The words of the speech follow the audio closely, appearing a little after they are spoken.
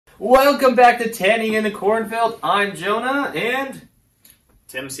Welcome back to Tanning in the Cornfield. I'm Jonah, and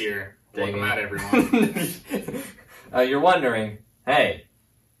Tim's here. Dang Welcome out, everyone. you're wondering, hey,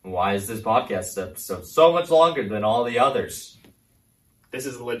 why is this podcast episode so much longer than all the others? This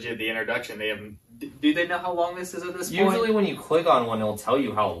is legit the introduction. Do they know how long this is at this point? Usually when you click on one, it'll tell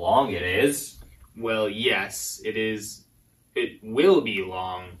you how long it is. Well, yes, it is. It will be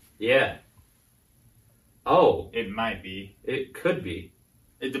long. Yeah. Oh, It might be. it could be.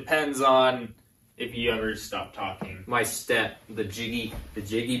 It depends on if you ever stop talking. My step, the jiggy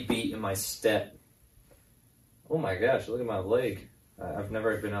beat in my step. Oh my gosh, look at my leg. I've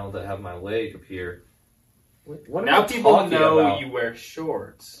never been able to have my leg appear. What Now am I people talking know about? you wear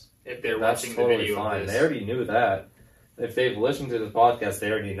shorts if they're That's watching totally the video fine. of They this. already knew that. If they've listened to the podcast,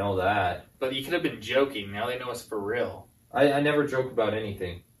 they already know that. But you could have been joking. Now they know it's for real. I never joke about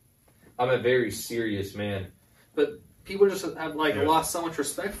anything. I'm a very serious man. People just have lost so much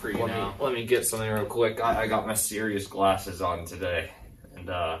respect for you now. Let me get something real quick. I got my serious glasses on today.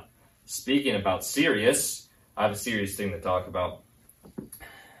 And speaking about serious, I have a serious thing to talk about.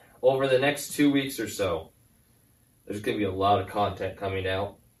 Over the next 2 weeks or so, there's going to be a lot of content coming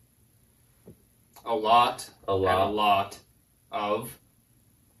out. A lot A lot. of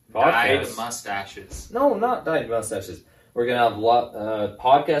Podcasts. dyed mustaches. No, not dyed mustaches. We're going to have a lot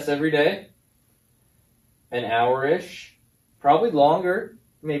podcasts every day. An hour-ish. Probably longer.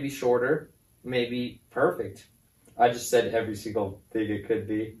 Maybe shorter. Maybe perfect. I just said every single thing it could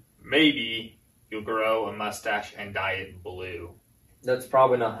be. Maybe you'll grow a mustache and dye it blue. That's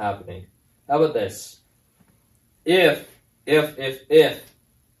probably not happening. How about this? If I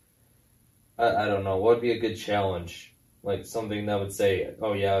don't know, what would be a good challenge? Like something that would say,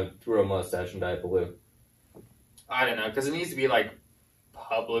 oh yeah, grow a mustache and dye it blue. I don't know, because it needs to be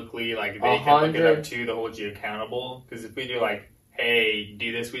publicly, they can look it up to hold you accountable. Because if we do hey,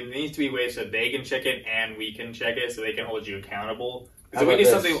 do this, there needs to be ways so they can check it and we can check it so they can hold you accountable. Because if we do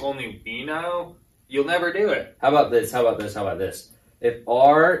something only we know, you'll never do it. How about this? If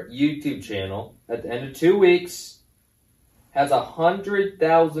our YouTube channel at the end of 2 weeks has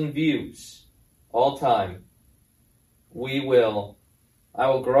 100,000 views all time, I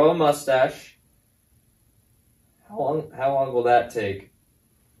will grow a mustache. How long will that take?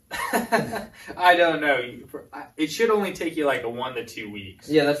 I don't know. It should only take you 1 to 2 weeks.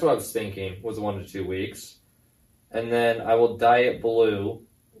 Yeah, that's what I was thinking, was 1 to 2 weeks. And then I will dye it blue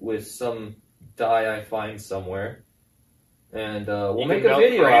with some dye I find somewhere. And we'll make a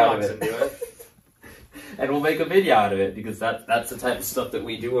video out of it. And we'll make a video out of it, because that's the type of stuff that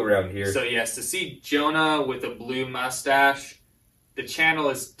we do around here. So yes, to see Jonah with a blue mustache, the channel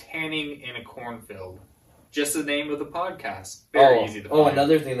is Tanning in a Cornfield. Just the name of the podcast. Very easy to find. Oh,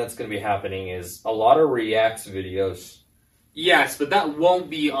 another thing that's going to be happening is a lot of reacts videos. Yes, but that won't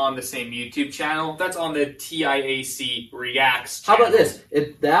be on the same YouTube channel. That's on the TIAC Reacts channel. How about this?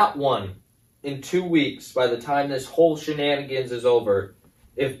 If that one, in 2 weeks, by the time this whole shenanigans is over,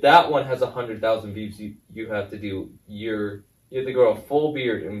 if that one has 100,000 views, you have to you have to grow a full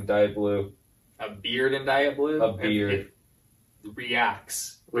beard and dye it blue. A beard and dye it blue? A beard. It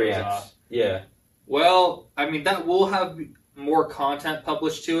reacts. Yeah. Well, that will have more content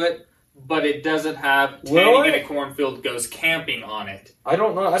published to it, but it doesn't have Tanning in a Cornfield Goes Camping on it. I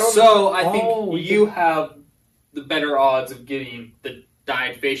don't know. I think you have the better odds of getting the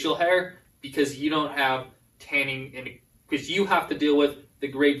dyed facial hair, because you don't have because you have to deal with the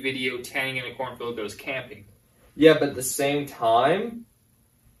great video Tanning in a Cornfield Goes Camping. Yeah, but at the same time,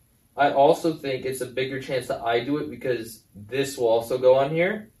 I also think it's a bigger chance that I do it, because this will also go on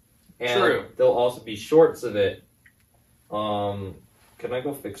here. And True. There'll also be shorts of it. Can I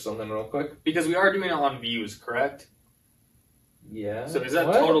go fix something real quick? Because we are doing it on views, correct? Yeah. So is that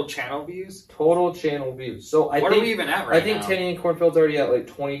What? total channel views? Total channel views. So What are we even at right now? I think Tanning in Cornfield's already at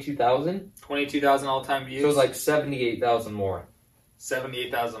 22,000. 22,000 all-time views? So it's 78,000 more.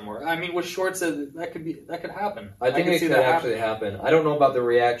 78,000 more. With shorts, that could happen. I think it could actually happen. I don't know about the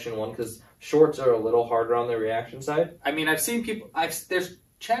reaction one, because shorts are a little harder on the reaction side. I've seen people. There's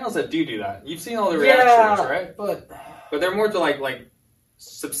channels that do that. You've seen all the reactions, right? But they're more to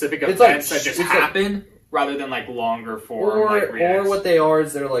specific events that just happen, rather than longer form or what they are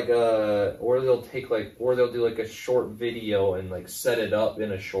is they're or they'll do a short video and set it up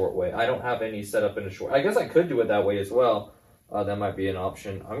in a short way. I don't have any set up in a short. I guess I could do it that way as well. That might be an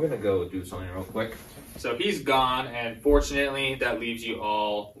option. I'm gonna go do something real quick. So he's gone, and fortunately, that leaves you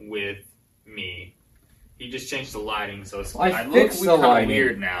all with me. He just changed the lighting, so it's I fixed the lighting.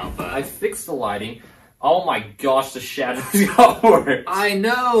 Weird now. But I fixed the lighting. Oh my gosh, the shadows got worse. I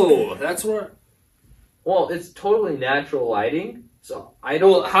know. That's what. Well, it's totally natural lighting, So I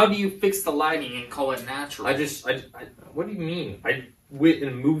don't. Well, how do you fix the lighting and call it natural? I what do you mean? I went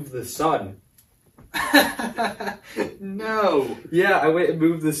and moved the sun. No. Yeah, I went and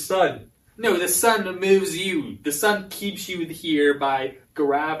moved the sun. No, the sun moves you. The sun keeps you here by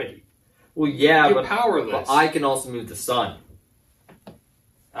gravity. Well, yeah, You're powerless. But I can also move the sun.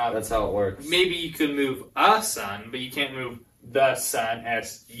 That's how it works. Maybe you could move a sun, but you can't move the sun,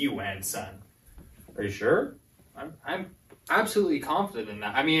 S-U-N, sun. Are you sure? I'm absolutely confident in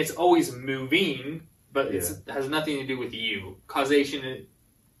that. I mean, it's always moving, but it has nothing to do with you. Causation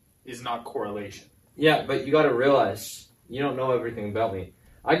is not correlation. Yeah, but you got to realize, you don't know everything about me.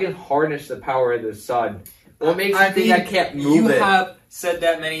 I can harness the power of the sun. What makes you think I can't move it? You have said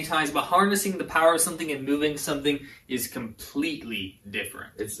that many times, but harnessing the power of something and moving something is completely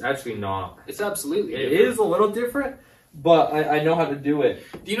different. It's actually not. It's absolutely different. It is a little different, but I know how to do it.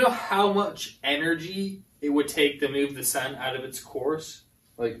 Do you know how much energy it would take to move the sun out of its course?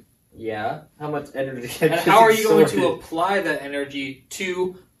 Like, yeah. How much energy? And how are you going to apply that energy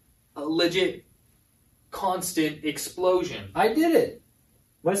to a legit constant explosion? I did it.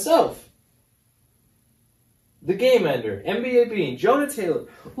 Myself. The Game Ender, NBA Bean, Jonah Taylor.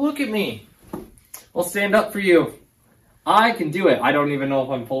 Look at me. I'll stand up for you. I can do it. I don't even know if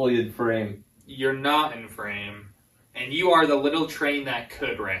I'm fully in frame. You're not in frame. And you are the little train that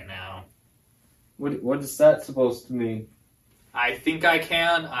could right now. What is that supposed to mean? I think I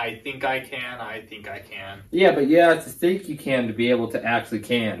can, I think I can, I think I can. Yeah, but you have to think you can to be able to actually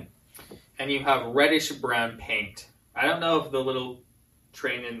can. And you have reddish-brown paint. I don't know if the little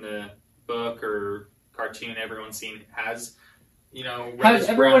train in the book or cartoon everyone's seen has, Has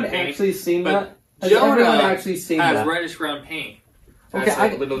everyone actually seen that? Has everyone actually seen that? Has reddish-brown paint. Okay,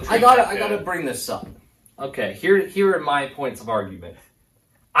 I gotta bring this up. Okay, here are my points of argument.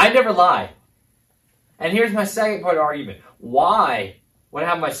 I never lie. And here's my second point of argument. Why, when I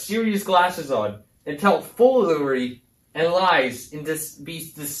have my serious glasses on and tell foolery and lies and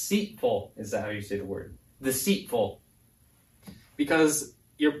be deceitful? Is that how you say the word? Deceitful. Because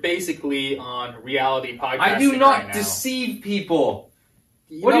you're basically on reality podcasting. I do not right deceive people.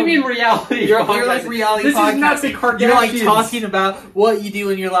 What do you mean reality? You're like reality this podcasting. Is not the Kardashians. You're like talking about what you do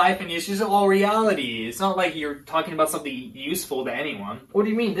in your life, and it's just all reality. It's not like you're talking about something useful to anyone. What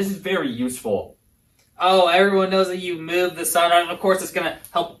do you mean? This is very useful. Oh, everyone knows that you move the sun, and of course it's going to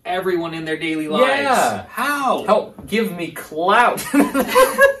help everyone in their daily lives. Yeah. How? Help give me clout.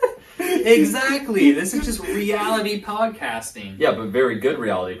 Exactly. This is just reality podcasting. Yeah, but very good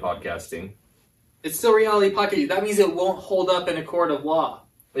reality podcasting. It's still reality podcasting. That means it won't hold up in a court of law.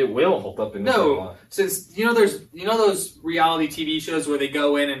 It will hold up in a court of law. Since there's those reality TV shows where they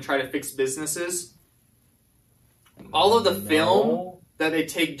go in and try to fix businesses. All of the film that they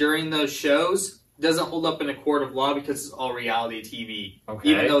take during those shows doesn't hold up in a court of law because it's all reality TV. Okay.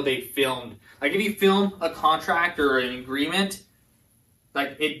 Even though they filmed, like if you film a contract or an agreement,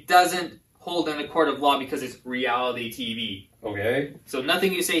 like it doesn't hold in a court of law because it's reality TV. Okay. So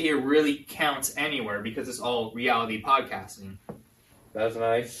nothing you say here really counts anywhere because it's all reality podcasting. That's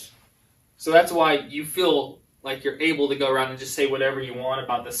nice. So that's why you feel like you're able to go around and just say whatever you want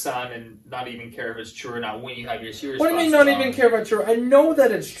about the sun and not even care if it's true or not when you have your serious. What do you mean not even care if it's true? I know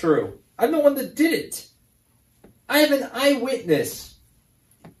that it's true. I'm the one that did it. I have an eyewitness.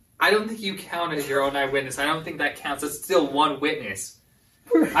 I don't think you count as your own eyewitness. I don't think that counts. It's still one witness.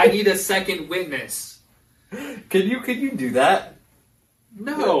 I need a second witness. Can you do that?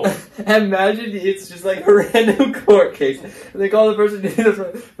 No. Imagine it's just like a random court case. And they call the person in the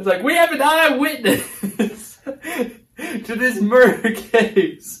front. It's like, we have an eyewitness to this murder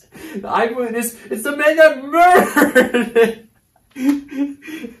case. The eyewitness is the man that murdered.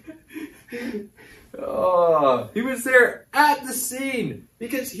 Oh, he was there at the scene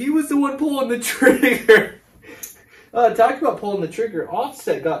because he was the one pulling the trigger. Talking about pulling the trigger,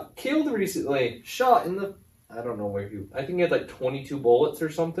 Offset got killed recently. Shot in the... I don't know where he... I think he had like 22 bullets or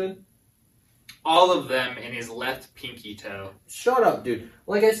something. All of them in his left pinky toe. Shut up, dude.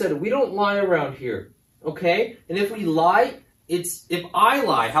 Like I said, we don't lie around here. Okay? And if we lie, it's... If I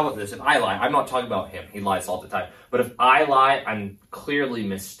lie... How about this? If I lie, I'm not talking about him. He lies all the time. But if I lie, I'm clearly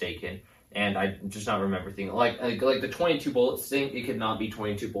mistaken. And I just not remember things. Like the 22 bullets thing, it could not be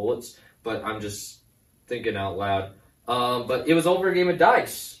 22 bullets. But I'm just thinking out loud. But it was over a game of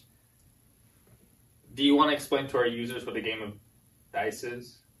dice. Do you want to explain to our users what a game of dice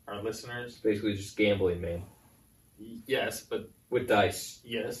is? Our listeners? Basically just gambling, man. Yes, but... With dice.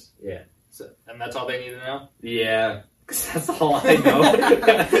 Yes. Yeah. So, and that's all they need to know? Yeah. That's all I know.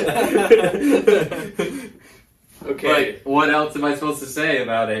 Okay. But what else am I supposed to say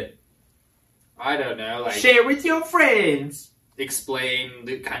about it? I don't know. Like, share with your friends. explain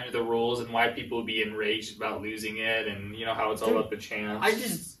kind of the rules and why people would be enraged about losing it, and you know how it's all up to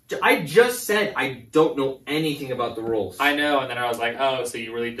chance. I just said I don't know anything about the rules. I know, and then I was like, oh, so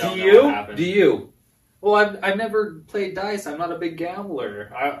you really don't know what happened. Do you? Well, I've never played dice. I'm not a big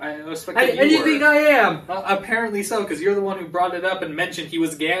gambler. I expect that And you think I am? Apparently so, because you're the one who brought it up and mentioned he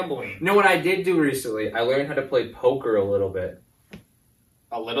was gambling. You know what I did do recently? I learned how to play poker a little bit.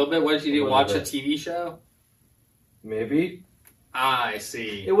 A little bit? What did you do? Watch a TV show? Maybe. I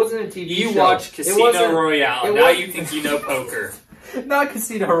see. It wasn't a TV show. You watched Casino Royale. Now you think you know poker. Not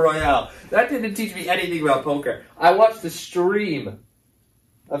Casino Royale. That didn't teach me anything about poker. I watched a stream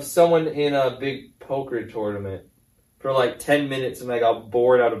of someone in a big poker tournament for like 10 minutes and I got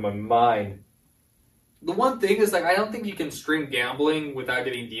bored out of my mind. The one thing is, like, I don't think you can stream gambling without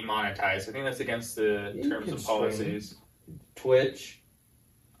getting demonetized. I think that's against the terms and policies. Twitch.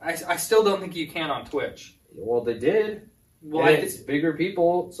 I still don't think you can on Twitch. Well, they did. Well, it's bigger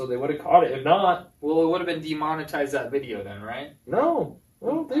people, so they would have caught it. If not... Well, it would have been demonetized that video then, right? No, I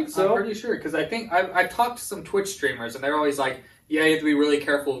don't think so. I'm pretty sure, because I think I've talked to some Twitch streamers, and they're always like, yeah, you have to be really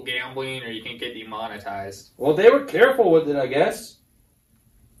careful with gambling, or you can get demonetized. Well, they were careful with it, I guess.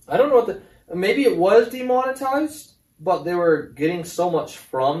 I don't know what the... Maybe it was demonetized, but they were getting so much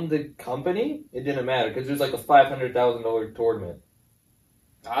from the company, it didn't matter, because it was like a $500,000 tournament.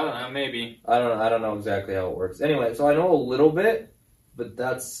 I don't know, maybe. I don't know exactly how it works. Anyway, so I know a little bit, but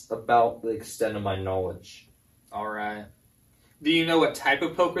that's about the extent of my knowledge. Alright. Do you know what type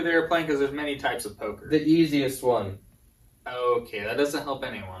of poker they were playing? Because there's many types of poker. The easiest one. Okay, that doesn't help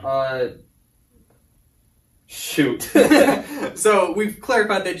anyone. Shoot. So, we've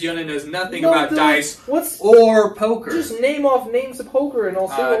clarified that Jonah knows nothing about dice or poker. Just name off names of poker and I'll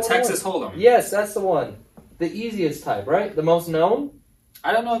say what Texas Hold'em. Yes, that's the one. The easiest type, right? The most known?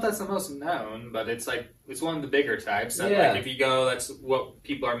 I don't know if that's the most known, but it's one of the bigger types. That, like, if you go, that's what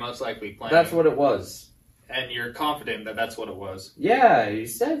people are most likely playing. That's what it was. And you're confident that that's what it was. Yeah, he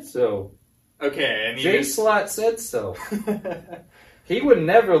said so. Okay, and Jay Slot said so. He would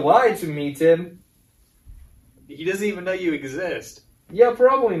never lie to me, Tim. He doesn't even know you exist. Yeah,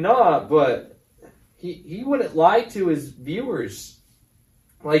 probably not, but he wouldn't lie to his viewers.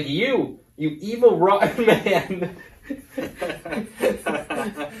 Like you evil rotten man.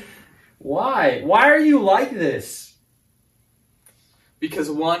 Why? Why are you like this? Because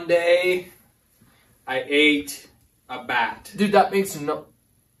one day I ate a bat. Dude, that makes no...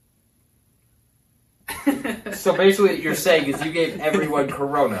 So basically what you're saying is you gave everyone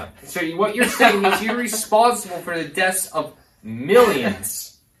corona. So what you're saying is you're responsible for the deaths of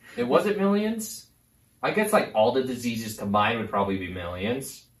millions. It wasn't millions? I guess like all the diseases combined would probably be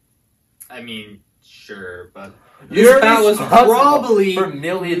millions. I mean, sure, but... This bat was probably for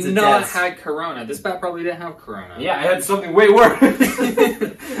millions of not deaths. had corona. This bat probably didn't have corona. Yeah, I had something way worse.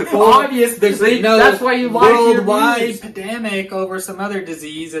 Obviously, that's why you lied to your worldwide viewers. pandemic over some other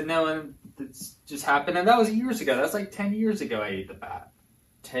disease and no one that's just happened, and that was years ago. That's like 10 years ago I ate the bat.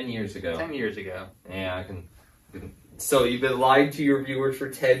 10 years ago. 10 years ago. Yeah, I can... So you've been lying to your viewers for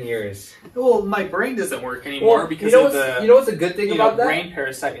 10 years. Well, my brain doesn't work anymore because of the... You know what's a good thing about that? brain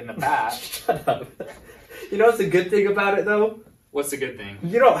parasite in the bat. Shut up. You know what's a good thing about it, though? What's the good thing?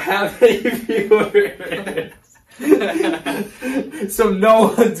 You don't have any viewers. So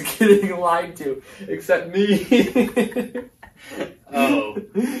no one's getting lied to, except me. Oh.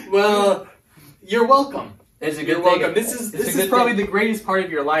 Well, you're welcome. It's a good You're thing. welcome. This is probably the greatest part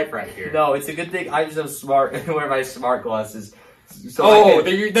of your life right here. No, it's a good thing I'm so smart and wear my smart glasses. So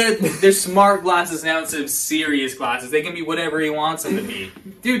they're smart glasses now instead of serious glasses. They can be whatever he wants them to be.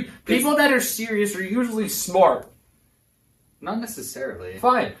 Dude, people that are serious are usually smart. Not necessarily.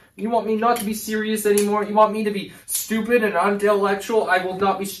 Fine. You want me not to be serious anymore? You want me to be stupid and intellectual? I will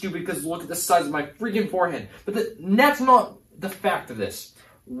not be stupid because look at the size of my freaking forehead. But that's not the fact of this.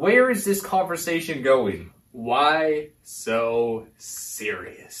 Where is this conversation going? Why so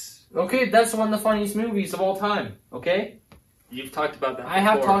serious? Okay, that's one of the funniest movies of all time. Okay? You've talked about that before. I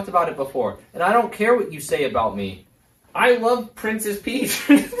have talked about it before. And I don't care what you say about me. I love Princess Peach.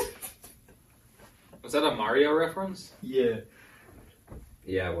 Was that a Mario reference? Yeah.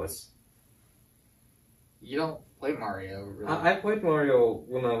 Yeah, it was. You don't play Mario, really. I played Mario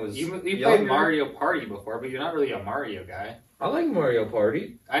when I was You played Mario Party before, but you're not really a Mario guy. I like Mario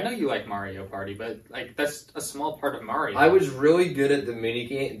Party. I know you like Mario Party, but like that's a small part of Mario. I was really good at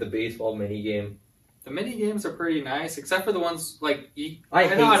the baseball minigame. The mini games are pretty nice, except for the ones like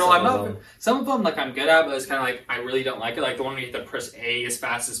some of them like I'm good at, but it's kind of like I really don't like it. Like the one where you have to press A as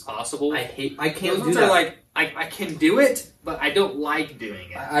fast as possible. I can't Those do that. Are like I can do it, but I don't like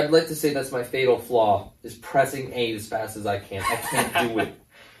doing it. I'd like to say that's my fatal flaw: is pressing A as fast as I can. I can't do it.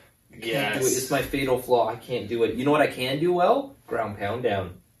 Can't do it. It's my fatal flaw. I can't do it. You know what I can do well? Ground pound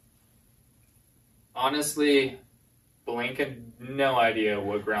down. Honestly, Blinken, no idea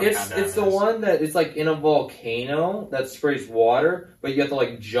what ground pound down is. It's the one that it's like in a volcano that sprays water, but you have to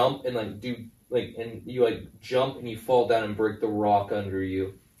like jump and like do like and you like jump and you fall down and break the rock under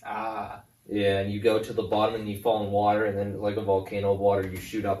you. Ah. Yeah, and you go to the bottom and you fall in water, and then like a volcano of water you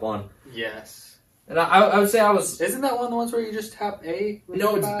shoot up on. Yes. And I would say I was... Isn't that one of the ones where you just tap A?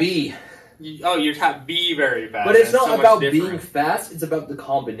 No, it's B. You tap B very fast. But it's not about being fast, it's about the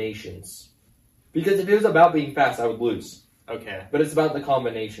combinations. Because if it was about being fast, I would lose. Okay. But it's about the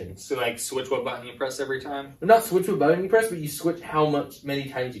combinations. So like switch what button you press every time? Not switch what button you press, but you switch many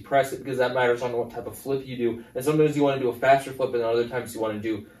times you press it, because that matters on what type of flip you do. And sometimes you want to do a faster flip, and other times you want to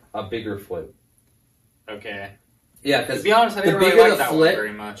do a bigger flip. Okay. Yeah, because to be honest, I didn't really like that one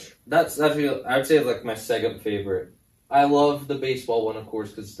very much. That's actually, I would say, it's like my second favorite. I love the baseball one, of course,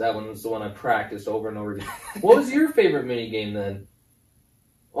 because that one was the one I practiced over and over again. What was your favorite minigame then?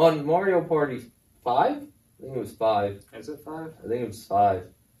 On Mario Party 5? I think it was 5. Is it 5? I think it was 5.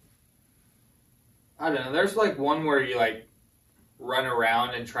 I don't know. There's like one where you like run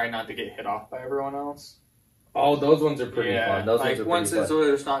around and try not to get hit off by everyone else. Oh, those ones are pretty fun. Those ones are pretty fun. So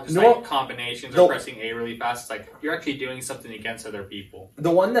there's not just like combinations or pressing A really fast. It's like you're actually doing something against other people. The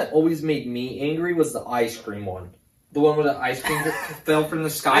one that always made me angry was the ice cream one. The one where the ice cream fell from the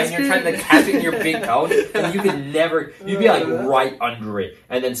sky and you're trying to catch it in your big cone, and you could never... You'd be like right under it,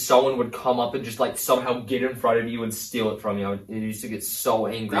 and then someone would come up and just like somehow get in front of you and steal it from you. It used to get so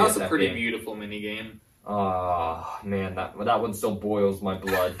angry. That was a pretty beautiful mini game. Oh, man, that one still boils my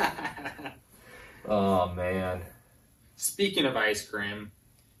blood. Oh, man. Speaking of ice cream,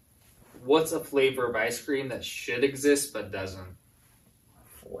 what's a flavor of ice cream that should exist but doesn't?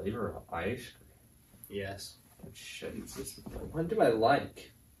 Flavor of ice cream? Yes. That should exist. What do I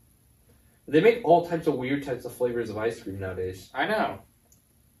like? They make all types of weird types of flavors of ice cream nowadays. I know.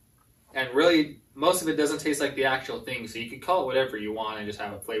 And really, most of it doesn't taste like the actual thing, so you can call it whatever you want and just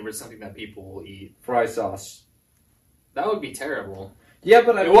have it flavored something that people will eat. Fry sauce. That would be terrible. Yeah,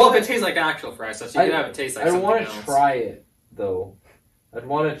 but if it tastes like actual fry sauce, you can have it taste like something else. I want to try it, though. I'd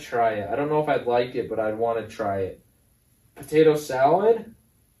want to try it. I don't know if I'd like it, but I'd want to try it. Potato salad?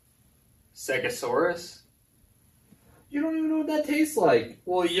 Stegosaurus? You don't even know what that tastes like.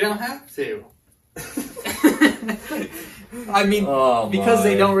 Well, you don't have to. I mean, because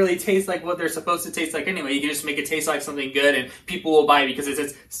they don't really taste like what they're supposed to taste like anyway. You can just make it taste like something good, and people will buy it because it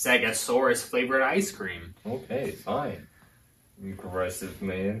says Stegosaurus flavored ice cream. Okay, fine. Aggressive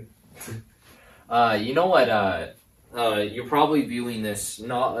man. You know what? You're probably viewing this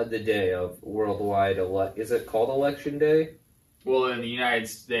not the day of worldwide is it called Election Day? Well, in the United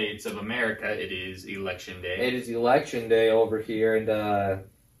States of America, it is Election Day. It is Election Day over here, and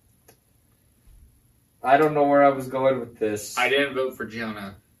I don't know where I was going with this. I didn't vote for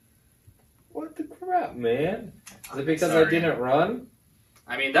Jonah. What the crap, man? Is it because I didn't run?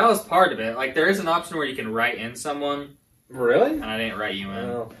 I mean, that was part of it. Like, there is an option where you can write in someone. Really? And I didn't write you in.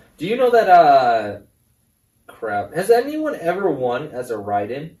 Oh. Do you know that, crap. Has anyone ever won as a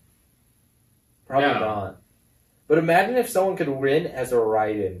write-in? Probably not. But imagine if someone could win as a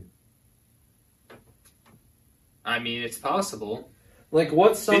write-in. I mean, it's possible. Like,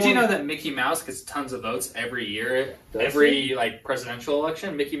 what's someone... Did you know that Mickey Mouse gets tons of votes every year? Like, presidential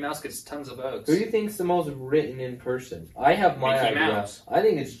election, Mickey Mouse gets tons of votes. Who do you think's the most written in person? I have my idea. Mouse. I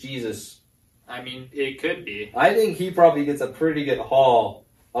think it's Jesus. I mean, it could be. I think he probably gets a pretty good haul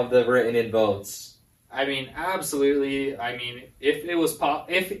of the written in votes. I mean, absolutely. I mean, if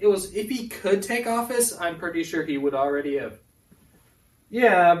he could take office, I'm pretty sure he would already have.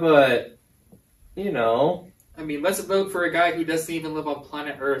 Yeah, but you know. I mean, let's vote for a guy who doesn't even live on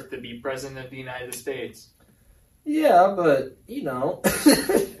planet Earth to be president of the United States. Yeah, but you know.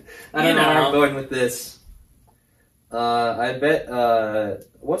 I don't know where I'm going with this. I bet.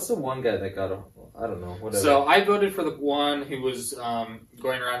 What's the one guy that got a? I don't know. Whatever. So I voted for the one who was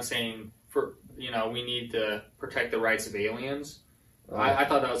going around saying, we need to protect the rights of aliens. I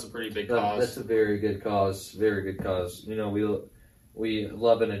thought that was a pretty big cause. That's a very good cause. Very good cause. You know, we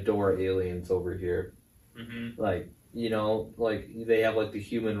love and adore aliens over here. Mm-hmm. Like, they have like the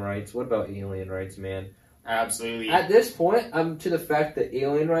human rights. What about alien rights, man? Absolutely. At this point, I'm to the fact that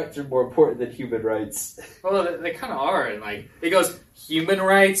alien rights are more important than human rights. Well, they kind of are, and like it goes human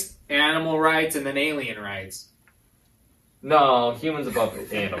rights, animal rights, and then alien rights. No, humans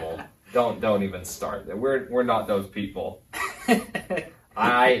above animal. Don't even start. We're not those people.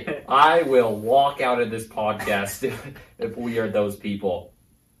 I will walk out of this podcast if we are those people.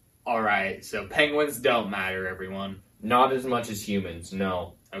 All right, so penguins don't matter, everyone. Not as much as humans,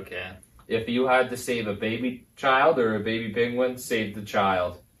 no. Okay. If you had to save a baby child or a baby penguin, save the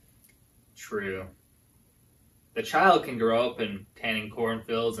child. True. The child can grow up in tanning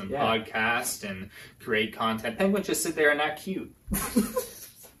cornfields and podcast and create content. Penguins just sit there and act cute.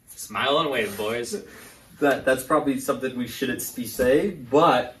 Smile and wave, boys. That's probably something we shouldn't be saying,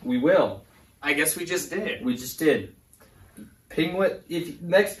 but we will. I guess we just did. We just did. Penguin. If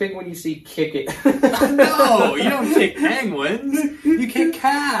next penguin you see, kick it. No, you don't kick penguins. You kick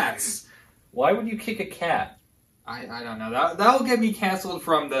cats. Why would you kick a cat? I don't know. That will get me canceled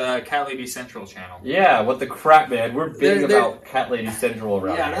from the Cat Lady Central channel. Yeah, what the crap, man. We're big about Cat Lady Central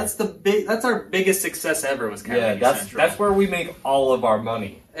around here. Yeah, that's our biggest success ever was Cat Lady Central. That's where we make all of our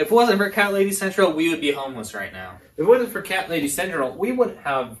money. If it wasn't for Cat Lady Central, we would be homeless right now. If it wasn't for Cat Lady Central, we wouldn't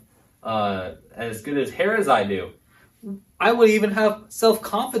have as good as hair as I do. I would even have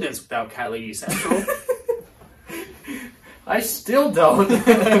self-confidence without Cat Lady Central. I still don't.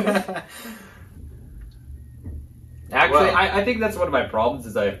 Actually, I think that's one of my problems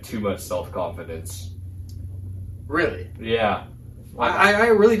is I have too much self-confidence. Really? Yeah. I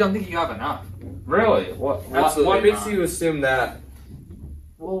really don't think you have enough. Really? What makes you assume that?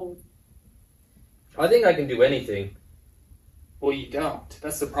 Well, I think I can do anything. Well, you don't.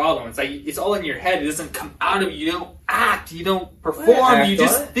 That's the problem. It's like it's all in your head. It doesn't come out of you. You don't act. You don't perform. You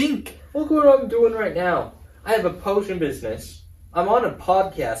just think. Look what I'm doing right now. I have a potion business. I'm on a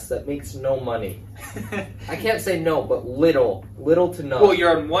podcast that makes no money. I can't say no, but little to none. Well,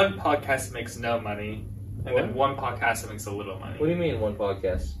 you're on one podcast that makes no money, and then one podcast that makes a little money. What do you mean one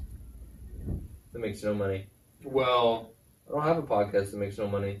podcast that makes no money? Well, I don't have a podcast that makes no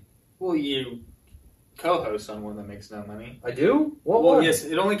money. Well, you co-host on one that makes no money. I do? What one? Yes,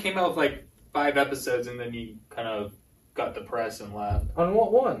 it only came out with like 5 episodes, and then you kind of got depressed and left. On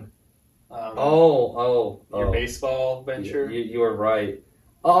what one? Your baseball venture. You were right.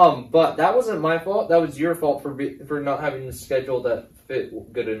 But that wasn't my fault. That was your fault for not having the schedule that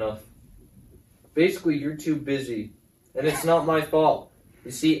fit good enough. Basically, you're too busy, and it's not my fault.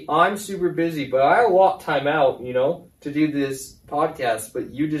 You see, I'm super busy, but I allot time out, to do this podcast.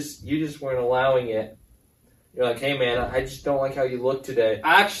 But you just weren't allowing it. You're like, hey man, I just don't like how you look today.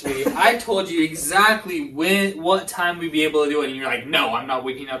 Actually, I told you exactly what time we'd be able to do it, and you're like, no, I'm not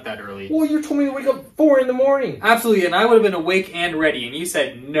waking up that early. Well, you told me to wake up 4 a.m. Absolutely, and I would have been awake and ready, and you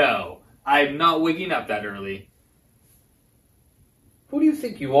said, no, I'm not waking up that early. Who do you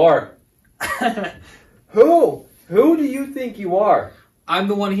think you are? Who? Who do you think you are? I'm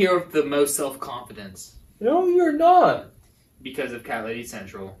the one here with the most self-confidence. No, you're not. Because of Cat Lady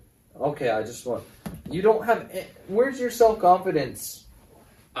Central. Okay, I just want... You don't have... Where's your self-confidence?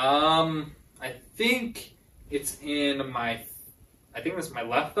 I think it's in my... I think it's my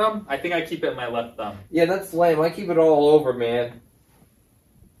left thumb. I think I keep it in my left thumb. Yeah, that's lame. I keep it all over, man.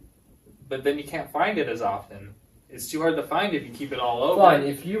 But then you can't find it as often. It's too hard to find if you keep it all over. Fine,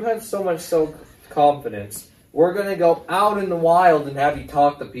 if you have so much self-confidence, we're going to go out in the wild and have you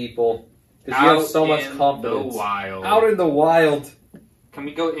talk to people. Because you have so much confidence. Out in the wild. Out in the wild. Can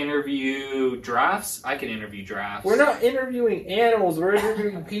we go interview giraffes? I can interview giraffes. We're not interviewing animals. We're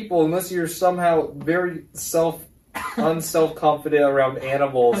interviewing people unless you're somehow very unself-confident around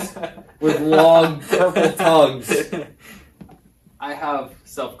animals with long purple tongues. I have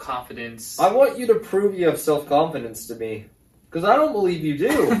self-confidence. I want you to prove you have self-confidence to me. Because I don't believe you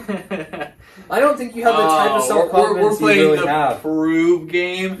do. I don't think you have the type of self-confidence you really have. We're playing the prove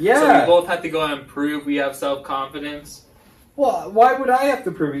game? Yeah. So we both have to go and prove we have self-confidence? Well, why would I have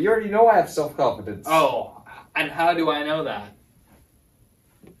to prove it? You already know I have self-confidence. Oh, and how do I know that?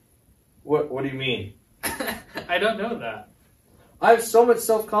 What do you mean? I don't know that. I have so much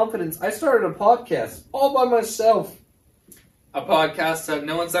self-confidence. I started a podcast all by myself. A podcast that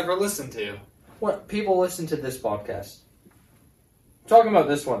no one's ever listened to. What? People listen to this podcast. I'm talking about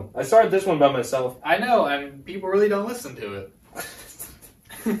this one. I started this one by myself. I know, and people really don't listen to it.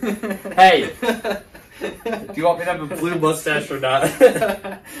 Hey! Do you want me to have a blue mustache or not?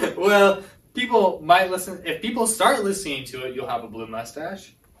 Well, people might listen. If people start listening to it, you'll have a blue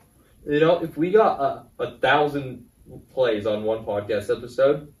mustache. If we got 1,000 plays on one podcast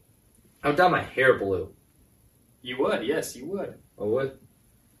episode, I would dye my hair blue. You would, yes, you would. I would.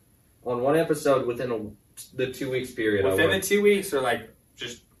 On one episode within the 2 weeks period. Within the 2 weeks, or like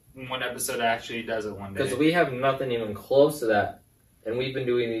just one episode actually does it one day? Because we have nothing even close to that. And we've been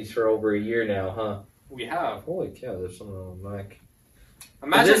doing these for over a year now, huh? We have. Holy cow, there's something on my mic.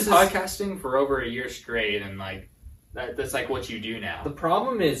 Imagine podcasting for over a year straight and like that's like what you do now. The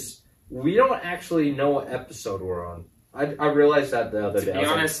problem is we don't actually know what episode we're on. I realized that the other day. To be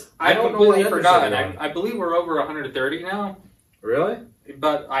honest, I don't completely forgot. I believe we're over 130 now. Really?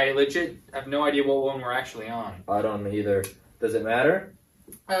 But I legit have no idea what one we're actually on. I don't either. Does it matter?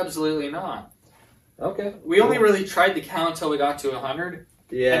 Absolutely not. Okay. We only really tried to count until we got to 100.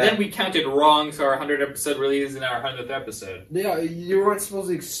 Yeah. And then we counted wrong, so our 100th episode really isn't our 100th episode. Yeah, you weren't supposed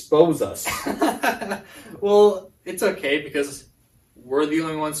to expose us. Well, it's okay because we're the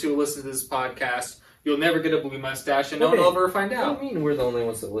only ones who listen to this podcast. You'll never get a blue mustache, and no one will ever find out. What do you mean we're the only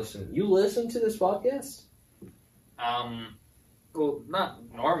ones that listen? You listen to this podcast? Well, not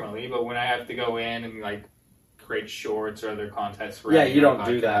normally, but when I have to go in and like create shorts or other contests for you don't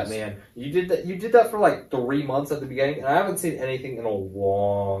do that, man. You did that for like 3 months at the beginning, and I haven't seen anything in a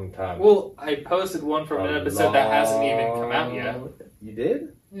long time. Well, I posted one from an episode that hasn't even come out yet. You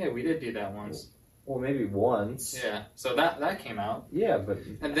did? Yeah, we did do that once. Well, maybe once. Yeah, so that came out. Yeah, but...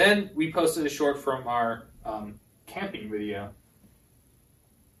 And then we posted a short from our camping video.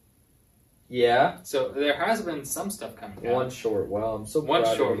 Yeah. So there has been some stuff coming out. One short. Well, I'm so One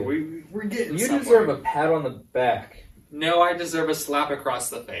proud short. of you. We're getting You somewhere. deserve a pat on the back. No, I deserve a slap across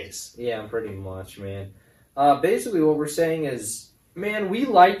the face. Yeah, pretty much, man. Basically, what we're saying is, man, we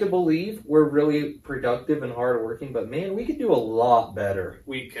like to believe we're really productive and hardworking, but man, we could do a lot better.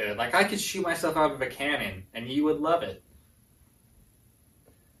 We could. Like, I could shoot myself out of a cannon, and you would love it.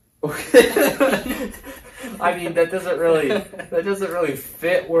 I mean, that doesn't really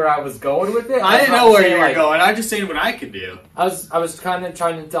fit where I was going with it. I didn't know where you were going. I was just saying what I could do. I was kind of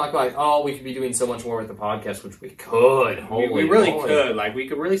trying to talk like, oh, we could be doing so much more with the podcast, which we could. We really could. Like, we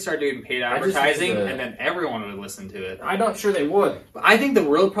could really start doing paid advertising, and then everyone would listen to it. I'm not sure they would. But I think the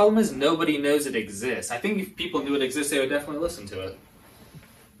real problem is nobody knows it exists. I think if people knew it exists, they would definitely listen to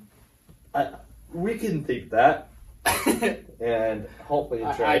it. We can think that. And hopefully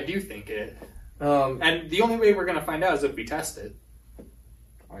try. I do think it. And the only way we're going to find out is if we test it.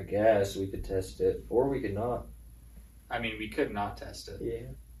 I guess we could test it. Or we could not. I mean, we could not test it.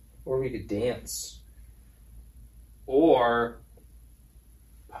 Yeah. Or we could dance. Or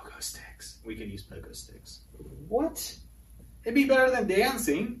pogo sticks. We could use pogo sticks. What? It'd be better than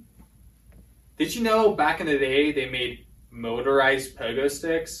dancing. Did you know back in the day they made motorized pogo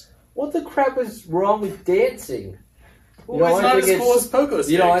sticks? What the crap is wrong with dancing? Well, it's not as cool as pogo sticks.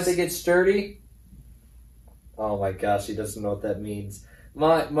 You don't have to get sturdy? Oh my gosh, he doesn't know what that means.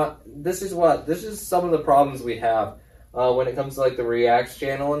 This is some of the problems we have when it comes to like the Reacts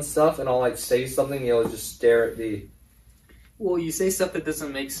channel and stuff, and I'll like say something, you'll just stare at the... Well, you say stuff that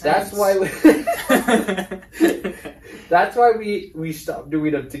doesn't make sense. That's why we stopped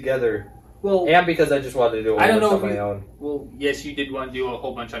doing them together. Well, and because I just wanted to do a whole bunch on my own. Well, yes, you did want to do a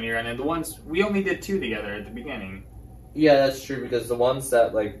whole bunch on your own, and the ones we only did 2 together at the beginning. Yeah, that's true, because the ones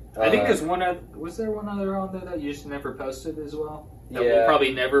that like I think there's one other. Was there one other on there that you just never posted as well? That yeah, we'll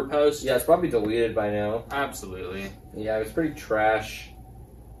probably never post. Yeah, it's probably deleted by now. Absolutely. Yeah, it was pretty trash.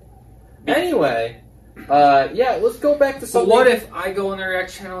 Anyway, yeah, let's go back to something. But what if I go on the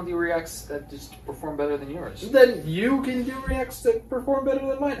React channel and do Reacts that just perform better than yours? Then you can do Reacts that perform better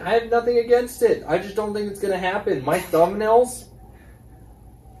than mine. I have nothing against it. I just don't think it's going to happen. My thumbnails,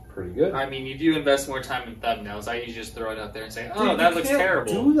 pretty good. I mean, you do invest more time in thumbnails. I usually just throw it out there and say, "Oh, that looks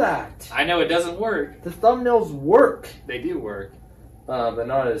terrible." Do that. I know it doesn't work. The thumbnails work. They do work, but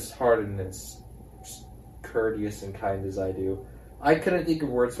not as hard and as courteous and kind as I do. I couldn't think of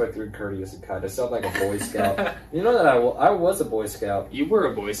words so I threw courteous and kind. I sound like a Boy Scout. You know that I was a Boy Scout. You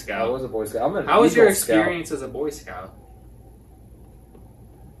were a Boy Scout. I was a Boy Scout. How was your experience as a Boy Scout?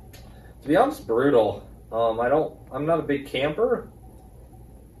 To be honest, brutal. I'm not a big camper.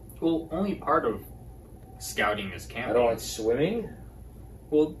 Well, only part of scouting is camping. I don't like swimming.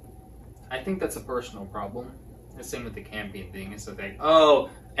 Well, I think that's a personal problem. The same with the camping thing. It's like, oh,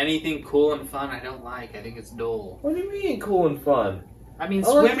 anything cool and fun I don't like. I think it's dull. What do you mean cool and fun? I mean,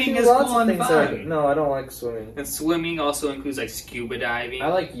 swimming is cool and fun. No, I don't like swimming. And swimming also includes like scuba diving. I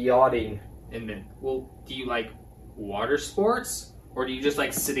like yachting. And then, well, do you like water sports? Or do you just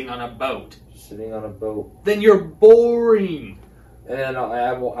like sitting on a boat? Sitting on a boat. Then you're boring. And then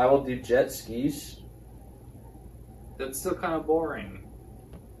I will do jet skis. That's still kind of boring.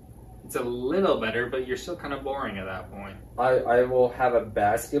 It's a little better, but you're still kind of boring at that point. I will have a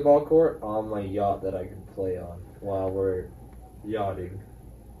basketball court on my yacht that I can play on while we're yachting.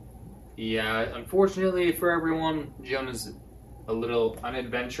 Yeah, unfortunately for everyone, Jonah's a little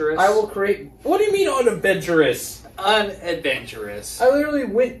unadventurous. I will create... What do you mean unadventurous? Unadventurous. I literally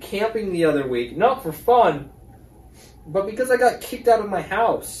went camping the other week, not for fun, but because I got kicked out of my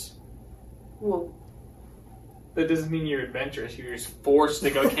house. Well, that doesn't mean you're adventurous. You're just forced to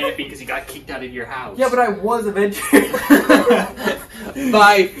go camping because you got kicked out of your house. Yeah, but I was adventurous.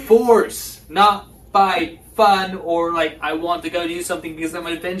 By force, not by fun or like I want to go do something because I'm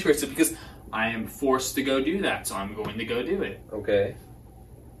adventurous. It's because I am forced to go do that, so I'm going to go do it. Okay.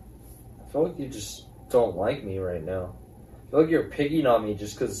 I feel like you just don't like me right now. I feel like you're picking on me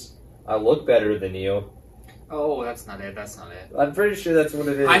just because I look better than you. Oh, that's not it. That's not it. I'm pretty sure that's what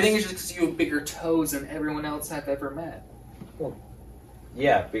it is. I think it's just because you have bigger toes than everyone else I've ever met. Well,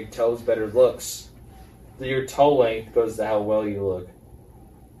 yeah, big toes, better looks. Your toe length goes to how well you look.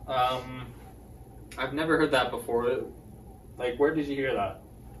 I've never heard that before. Like, where did you hear that?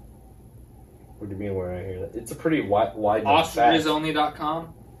 What do you mean where I hear that? It's a pretty wide known fact.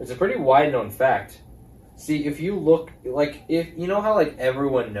 Ostrichesonly.com? It's a pretty wide known fact. See, if you look, like, if you know how, like,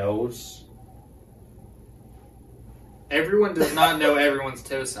 everyone knows... Everyone does not know everyone's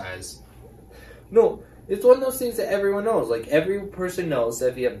toe size. No, it's one of those things that everyone knows. Like, every person knows that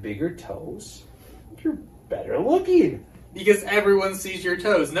if you have bigger toes, you're better looking. Because everyone sees your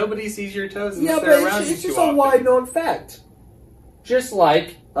toes. Nobody sees your toes Yeah, unless they're but around it's you just too a often. wide-known fact. Just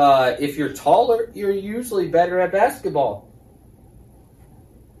like, if you're taller, you're usually better at basketball.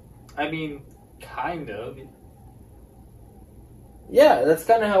 I mean, kind of. Yeah, that's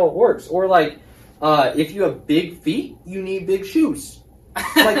kind of how it works. Or, like, if you have big feet, you need big shoes.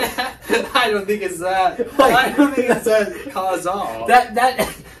 Like, I don't think it's that. Like, I don't think it's that causal. That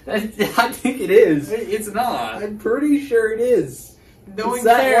I think it is. It's not. I'm pretty sure it is. No one It's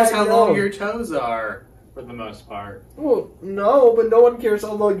that cares wide how known. long your toes are, for the most part. Well, no, but no one cares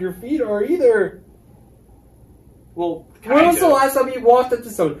how long your feet are either. Well, When was the last time you walked up to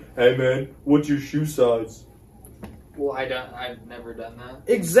someone? Hey man, what's your shoe size? Well, I've never done that.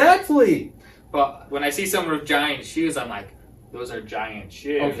 Exactly. But when I see someone with giant shoes, I'm like, those are giant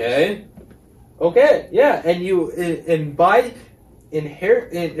shoes. Okay, yeah, and you and by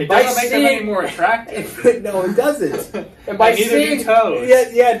inherent It by doesn't make them any more attractive. No, it doesn't. And by neither saying do toes.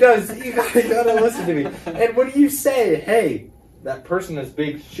 yeah, it does. You gotta listen to me. And when you say, "Hey, that person has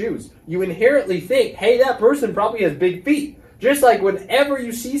big shoes," you inherently think, "Hey, that person probably has big feet." Just like whenever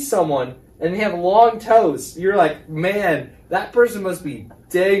you see someone and they have long toes, you're like, "Man, that person must be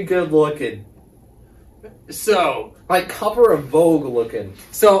dang good looking." So, Like cover of Vogue looking.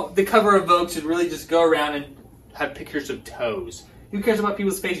 So the cover of Vogue should really just go around and have pictures of toes. Who cares about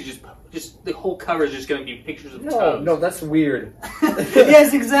people's faces? Just the whole cover is just going to be pictures of toes. No, that's weird.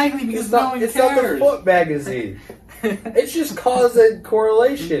 Yes, exactly. Because It's no not. one It's cares. not the Foot magazine. It's just cause and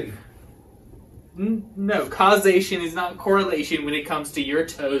correlation. No, causation is not correlation when it comes to your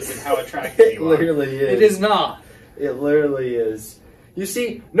toes and how attractive It you are. literally is. It is not. It literally is. You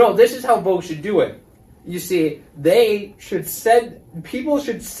see, no, this is how Vogue should do it. You see, people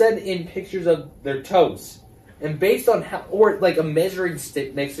should send in pictures of their toes. And based on how, or like a measuring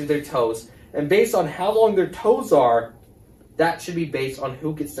stick next to their toes, and based on how long their toes are, that should be based on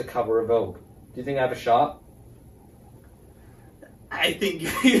who gets the cover of Vogue. Do you think I have a shot? I think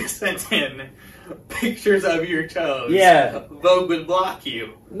if you sent in pictures of your toes, Yeah. Vogue would block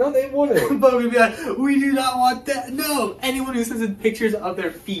you. No, they wouldn't. Vogue would be like, we do not want that. No, anyone who sends in pictures of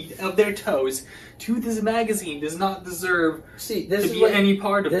their feet, of their toes, to this magazine does not deserve See, to this is be what any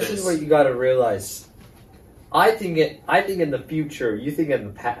part of this. this is what you got to realize. I think in the future. You think in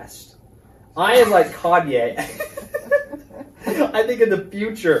the past. I am like Kanye. I think in the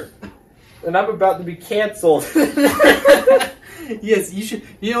future, and I'm about to be canceled. Yes, you should.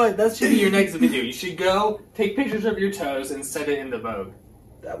 You know what? That should be your next video. You should go take pictures of your toes and send it in the Vogue.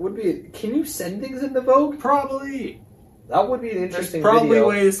 That would be. Can you send things in the Vogue? Probably. That would be an There's interesting probably video. a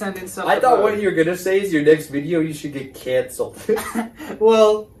way to send in stuff. I to thought Vogue. what you're gonna say is your next video you should get canceled.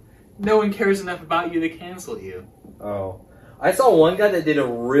 Well, no one cares enough about you to cancel you. Oh, I saw one guy that did a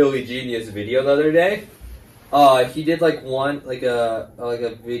really genius video the other day. He did like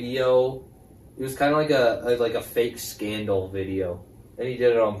a video. It was kind of like a fake scandal video, and he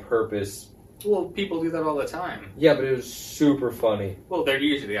did it on purpose. Well, people do that all the time. Yeah, but it was super funny. Well, they're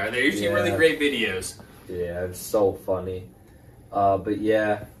usually Yeah. really great videos. Yeah, it's so funny. But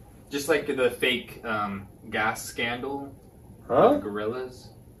yeah, Just like the fake gas scandal huh? with gorillas.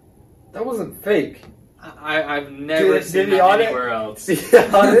 That wasn't fake. I've never To seen be that honest- anywhere else.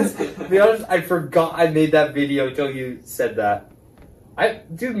 To be honest, I forgot I made that video until you said that.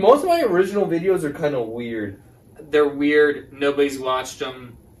 Dude, most of my original videos are kind of weird. They're weird. Nobody's watched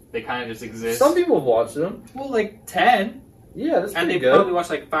them. They kind of just exist. Some people have watched them. Well, like 10. Yeah, that's pretty and they good. probably watch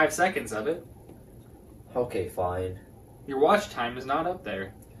like 5 seconds of it. Okay, fine. Your watch time is not up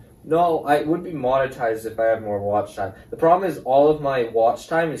there. No, I would be monetized if I had more watch time. The problem is all of my watch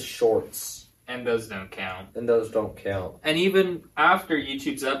time is shorts. And those don't count. And those don't count. And even after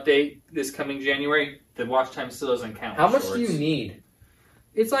YouTube's update this coming January, the watch time still doesn't count. How much do you need?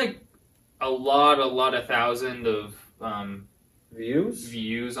 It's like a lot of thousand of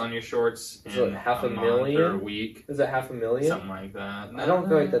views on your shorts. Is it half a million? Or a week. Is it half a million? Something like that. I don't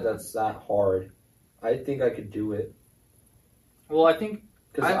feel like that's that hard. I think I could do it. Well, I think...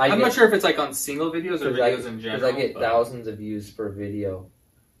 I'm not sure if it's like on single videos or videos in general. Because I get thousands of views per video.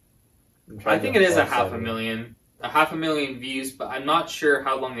 I think it is a half a million. A half a million views, but I'm not sure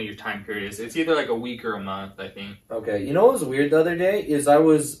how long your time period is. It's either like a week or a month, I think. Okay, you know what was weird the other day is I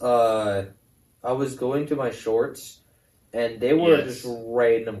was going to my shorts, and they were just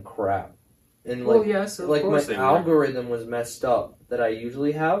random crap. And like, my algorithm was messed up that I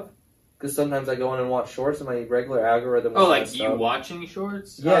usually have. Because sometimes I go in and watch shorts, and my regular algorithm was messed up. Watching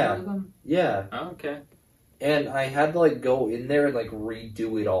shorts? Yeah. Algorithm? Yeah. Oh, okay. And I had to like go in there and like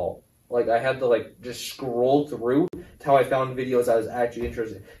redo it all. Like, I had to, like, just scroll through to how I found videos I was actually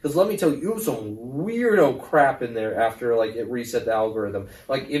interested in. Because let me tell you, it was some weirdo crap in there after, like, it reset the algorithm.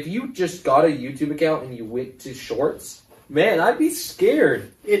 Like, if you just got a YouTube account and you went to shorts, man, I'd be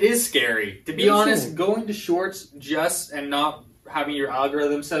scared. It is scary. To be honest, going to shorts and not having your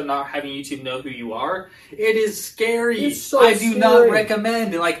algorithm set up, not having YouTube know who you are, it is scary. It's so I do not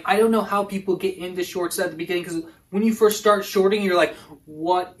recommend it. Like, I don't know how people get into shorts at the beginning, because when you first start shorting, you're like,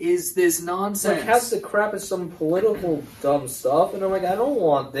 what is this nonsense? Like, half the crap is some political dumb stuff, and I'm like, I don't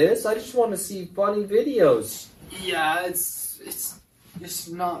want this. I just want to see funny videos. Yeah, it's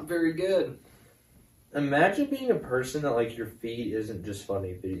just not very good. Imagine being a person that, like, your feed isn't just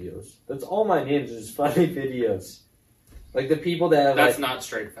funny videos. That's all mine is funny videos. Like, the people that have, That's not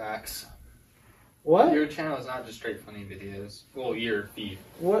straight facts. What? Your channel is not just straight funny videos. Well, your feed.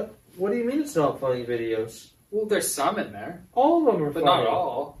 What do you mean it's not funny videos? Well, there's some in there. All of them are funny. But not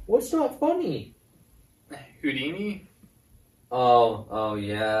all. What's not funny? Houdini? Oh,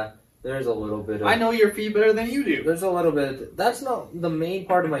 yeah. There's a little bit of... I know your feed better than you do. There's a little bit... That's not the main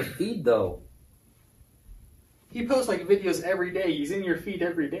part of my feed, though. He posts, like, videos every day. He's in your feed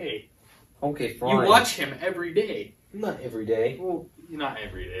every day. Okay, fine. You watch him every day. Not every day. Well, not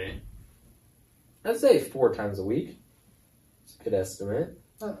every day. I'd say 4 times a week. It's a good estimate.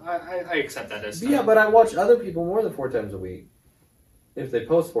 I accept that estimate. Yeah, but I watch other people more than 4 times a week. If they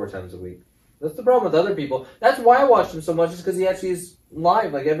post 4 times a week. That's the problem with other people. That's why I watch him so much, is because he actually is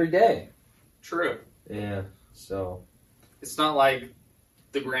live, like, every day. True. Yeah, so... It's not like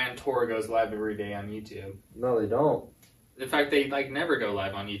the Grand Tour goes live every day on YouTube. No, they don't. In fact, they, like, never go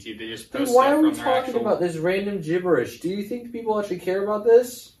live on YouTube. They just post Dude, why stuff are we from their talking about this random gibberish? Do you think people actually care about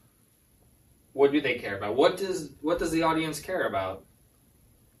this? What do they care about? What does the audience care about?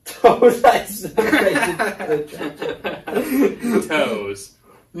 Toes. Toes.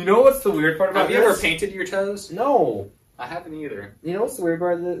 You know what's the weird part about this? Have you ever painted your toes? No. I haven't either. You know what's the weird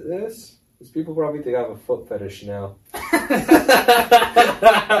part of this? Is people probably think I have a foot fetish now.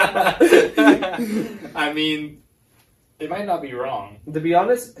 I mean, they might not be wrong. To be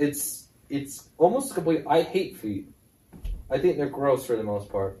honest, it's almost complete. I hate feet. I think they're gross for the most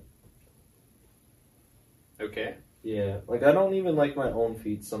part. Okay. Yeah, like I don't even like my own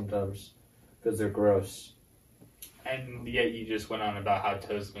feet sometimes because they're gross. And yet you just went on about how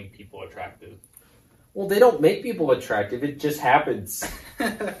toes make people attractive. Well, they don't make people attractive. It just happens.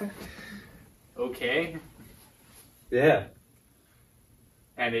 Okay. Yeah.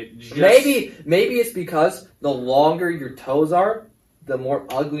 And it just... Maybe it's because the longer your toes are, the more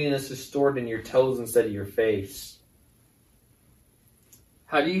ugliness is stored in your toes instead of your face.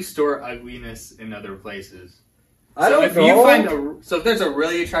 How do you store ugliness in other places? I don't know. So if there's a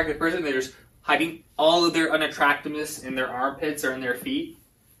really attractive person, they're just hiding all of their unattractiveness in their armpits or in their feet?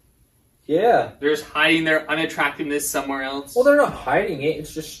 Yeah. They're just hiding their unattractiveness somewhere else? Well, they're not hiding it.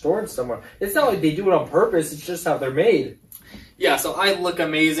 It's just stored somewhere. It's not like they do it on purpose. It's just how they're made. Yeah, so I look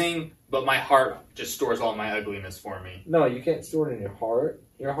amazing, but my heart just stores all my ugliness for me. No, you can't store it in your heart.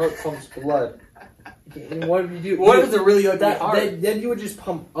 Your heart pumps blood. And what if you do? What if it's a really ugly heart? Then you would just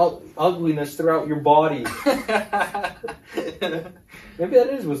pump ugliness throughout your body. Maybe that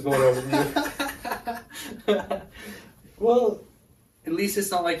is what's going on with you. Well, at least it's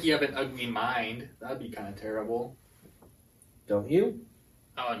not like you have an ugly mind. That'd be kind of terrible. Don't you?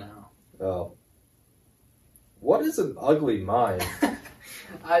 Oh, no. Oh. What is an ugly mind?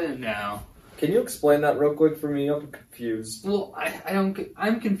 I don't know. Can you explain that real quick for me? I'm confused. Well,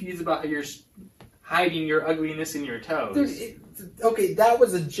 I'm confused about hiding your ugliness in your toes. Dude, okay, that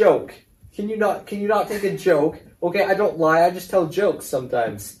was a joke. Can you not take a joke? Okay, I don't lie. I just tell jokes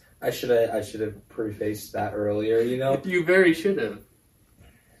sometimes. I should have prefaced that earlier. You know. You very should have.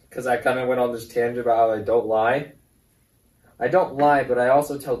 Because I kind of went on this tangent about how I don't lie. I don't lie, but I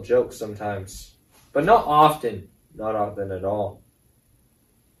also tell jokes sometimes. But not often. Not often at all.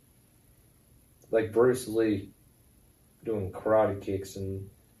 Like Bruce Lee doing karate kicks in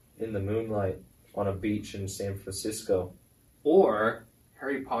the moonlight on a beach in San Francisco. Or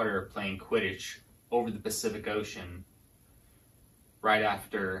Harry Potter playing Quidditch over the Pacific Ocean right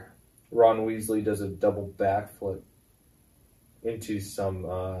after Ron Weasley does a double backflip into some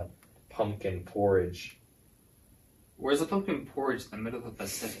pumpkin porridge. Where's the pumpkin porridge in the middle of the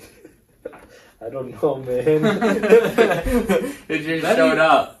Pacific? I don't know, man. It just showed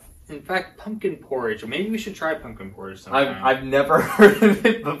up. In fact, pumpkin porridge. Maybe we should try pumpkin porridge sometime. I've never heard of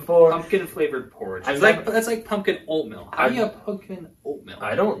it before. Pumpkin flavored porridge. That's like pumpkin oatmeal. How do you have pumpkin oatmeal?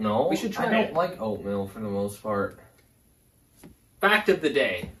 I don't know. We should try I it. don't like oatmeal for the most part. Fact of the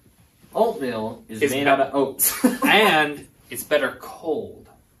day. Oatmeal is made out of oats. And it's better cold.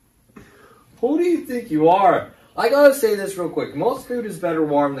 Who do you think you are? I gotta say this real quick. Most food is better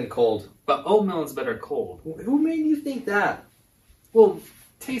warm than cold. But oatmeal is better cold. Who made you think that? Well,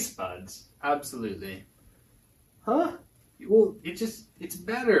 taste buds. Absolutely. Huh? Well, it's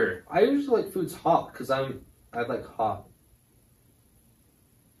better. I usually like foods hot because I like hot.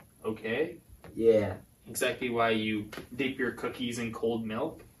 Okay. Yeah. Exactly why you dip your cookies in cold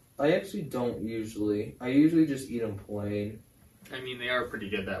milk. I actually don't usually. I usually just eat them plain. I mean, they are pretty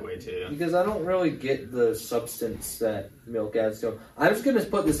good that way, too. Because I don't really get the substance that milk adds to them. I'm just going to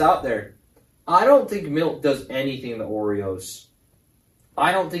put this out there. I don't think milk does anything to Oreos.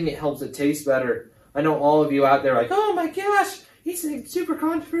 I don't think it helps it taste better. I know all of you out there are like, oh my gosh, he's saying super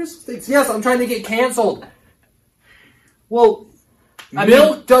controversial things. Yes, I'm trying to get canceled. Well,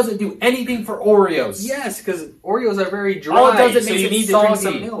 milk doesn't do anything for Oreos. Yes, because Oreos are very dry. All it does is so makes you it need soggy. to drink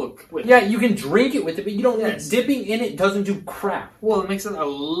some milk. Yeah, you can drink it with it, but you don't. Yes. Dipping in it doesn't do crap. Well, it makes it a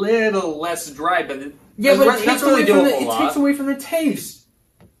little less dry, but it takes away from the taste.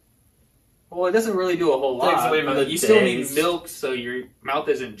 Well, it doesn't really do a whole lot. Takes away from the you still need taste. milk so your mouth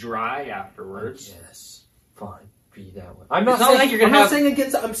isn't dry afterwards. Yes, fine, be that way. I'm not saying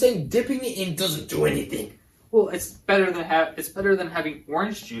against. I'm saying dipping it in doesn't do anything. Well, it's better than having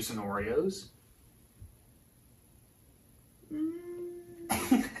orange juice in Oreos.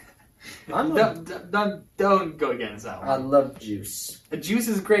 Don't go against that one. I love juice. Juice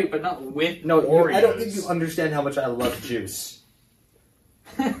is great, but not with Oreos. I don't think you understand how much I love juice.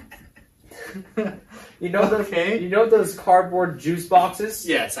 You know those cardboard juice boxes?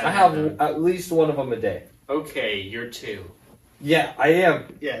 Yes, I have at least one of them a day. Okay, you're two. Yeah, I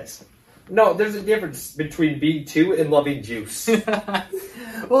am. Yes. No, there's a difference between being two and loving juice.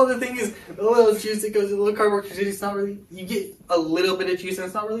 Well, the thing is, the little juice that goes in the little cardboard container, it's not really. You get a little bit of juice, and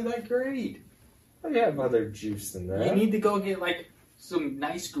it's not really that great. I have other juice than that. You need to go get like some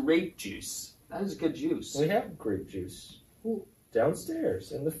nice grape juice. That is good juice. We have grape juice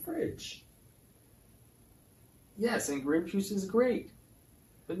downstairs in the fridge. Yes, and grape juice is great,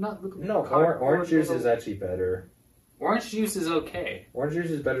 but not. Orange juice is actually better. Orange juice is okay. Orange juice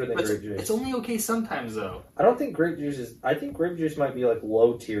is better than grape juice. It's only okay sometimes, though. I don't think grape juice is. I think grape juice might be like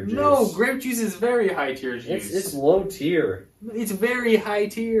low tier juice. No, grape juice is very high tier juice. It's low tier. It's very high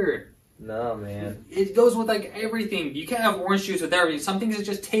tier. No, man. It goes with like everything. You can't have orange juice with everything. Some things it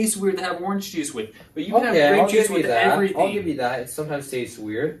just taste weird to have orange juice with, but you can have grape juice with everything. I'll give you that. It sometimes tastes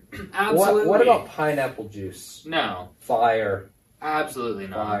weird. Absolutely. What about pineapple juice? No. Fire. Absolutely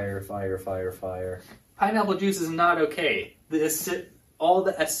not. Fire. Pineapple juice is not okay. All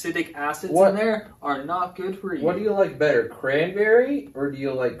the acidic acids in there are not good for you. What do you like better, cranberry or do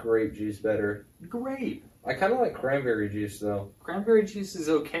you like grape juice better? Grape. I kind of like cranberry juice though. Cranberry juice is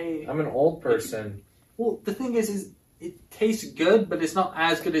okay. I'm an old person. Well, the thing is it tastes good, but it's not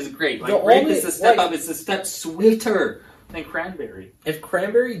as good as grape. Like grape is a step up. It's a step sweeter than cranberry. If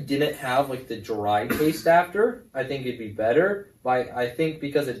cranberry didn't have like the dry taste after, I think it'd be better. But I think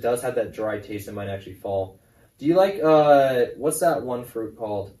because it does have that dry taste, it might actually fall. Do you like what's that one fruit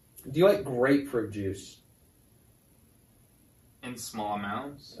called? Do you like grapefruit juice? In small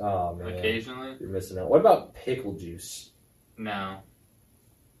amounts. Oh man, occasionally. You're missing out. What about pickle juice? No.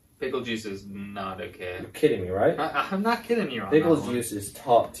 Pickle juice is not okay. You're kidding me, right? I'm not kidding you on Pickle juice is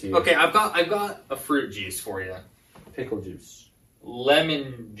top tier. Okay, I've got a fruit juice for you. Pickle juice.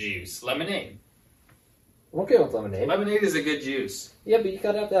 Lemon juice. Lemonade. I'm okay with lemonade. Lemonade is a good juice. Yeah, but you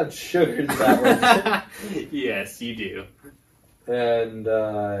gotta have to have sugar to that one. Yes, you do. And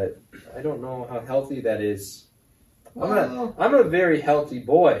I don't know how healthy that is. I'm a very healthy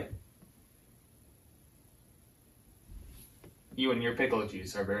boy. You and your pickle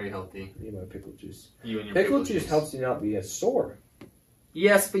juice are very healthy. You know, pickle juice. You and your pickle juice helps you not be as sore.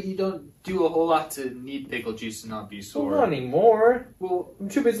 Yes, but you don't do a whole lot to need pickle juice to not be sore. Well, not anymore. Well, I'm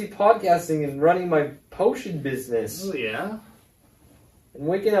too busy podcasting and running my potion business. Oh, yeah? And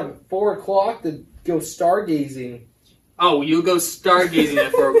waking up at 4 o'clock to go stargazing. Oh, you'll go stargazing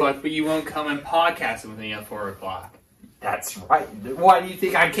at 4 o'clock, but you won't come and podcast with me at 4 o'clock. That's right. Why do you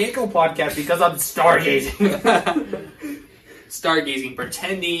think I can't go podcast? Because I'm stargazing. Stargazing,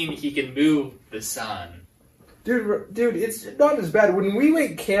 pretending he can move the sun. Dude, it's not as bad. When we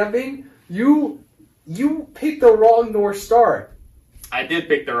went camping, you picked the wrong North Star. I did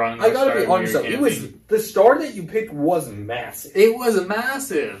pick the wrong North Star. I gotta be honest though, it was the star that you picked was massive. It was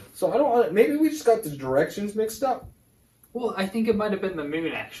massive. So I don't. Maybe we just got the directions mixed up. Well, I think it might have been the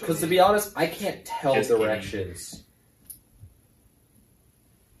moon actually. Because to be honest, I can't tell directions.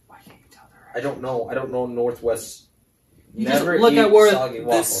 Why can't you tell directions? I don't know northwest. You just look at where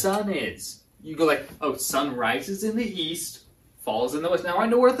the sun is. You go like, oh, sun rises in the east, falls in the west. Now I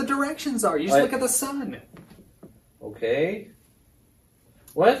know where the directions are. You just look at the sun. Okay.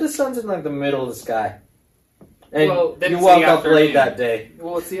 What if the sun's in like the middle of the sky? And well, then you woke up late that day.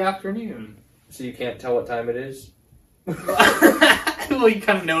 Well, it's the afternoon. So you can't tell what time it is? Well, you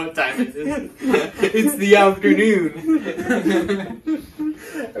kind of know what time it is. It's the afternoon.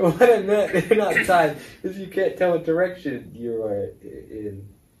 What I meant, not time, is you can't tell what direction you are in.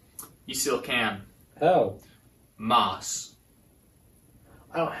 You still can. How? Moss.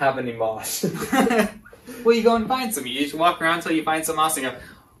 I don't have any moss. Well, you go and find some. You just walk around until you find some moss and go,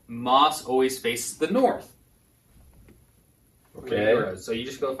 moss always faces the north. Okay. So you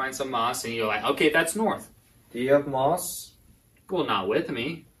just go find some moss and you're like, okay, that's north. Do you have moss? Well, not with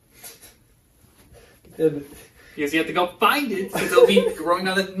me. Yeah, because you have to go find it, because it'll be growing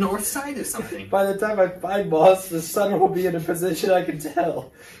on the north side of something. By the time I find moss, the sun will be in a position I can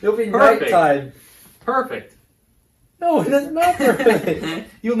tell. It'll be nighttime. Perfect. No, that's not perfect.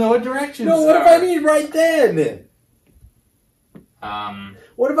 You'll know what directions No, what if I need right then?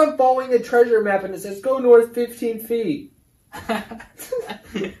 What if I'm following a treasure map and it says, go north 15 feet?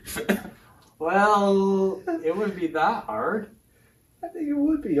 Well, it wouldn't be that hard. I think it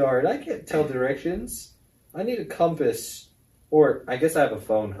would be hard. I can't tell directions. I need a compass. Or, I guess I have a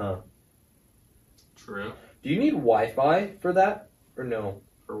phone, huh? True. Do you need Wi-Fi for that? Or no?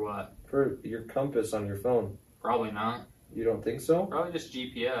 For what? For your compass on your phone. Probably not. You don't think so? Probably just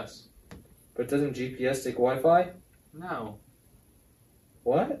GPS. But doesn't GPS take Wi-Fi? No.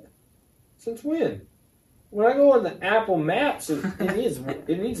 What? Since when? When I go on the Apple Maps, it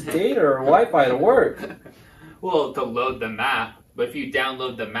needs data or Wi-Fi to work. Well, to load the map. But if you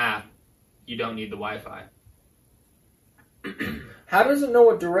download the map, you don't need the Wi-Fi. How does it know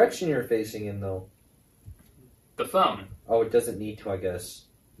what direction you're facing in, though? The phone. Oh, it doesn't need to, I guess.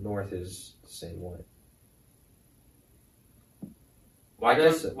 North is the same way. Why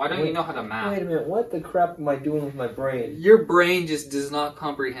don't you know how to map? Wait a minute, what the crap am I doing with my brain? Your brain just does not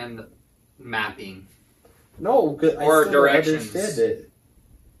comprehend mapping. No, I or still directions. Understand it.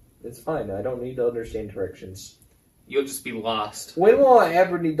 It's fine. I don't need to understand directions. You'll just be lost. When will I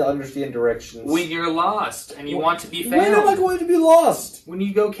ever need to understand directions? When you're lost and you want to be found. When am I going to be lost? When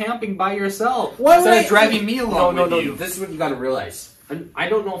you go camping by yourself. Why instead of dragging me along with you. No. This is what you got to realize. I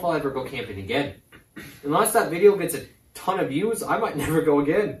don't know if I'll ever go camping again. Unless that video gets a ton of views, I might never go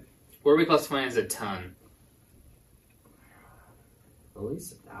again. Where are we classifying as a ton? At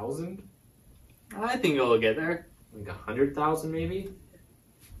least 1,000? I think it'll get there. Like 100,000 maybe?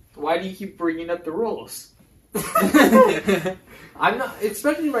 Why do you keep bringing up the rules? I'm not,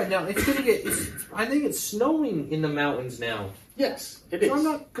 especially right now, I think it's snowing in the mountains now. Yes, it is. I'm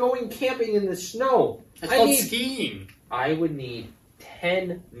not going camping in the snow. It's called skiing. I would need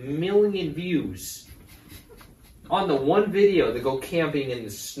 10 million views on the one video to go camping in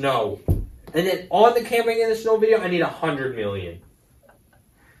the snow. And then on the camping in the snow video, I need 100 million.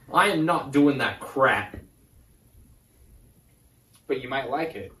 I am not doing that crap. But you might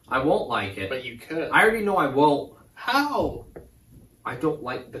like it. I won't like it. But you could. I already know I won't. How? I don't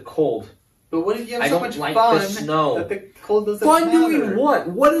like the cold. But what if you have so much fun the snow. That the cold doesn't matter? Fun doing what?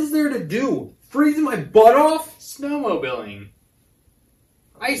 What is there to do? Freezing my butt off? Snowmobiling.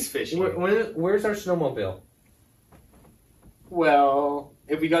 Ice fishing. Where's our snowmobile? Well,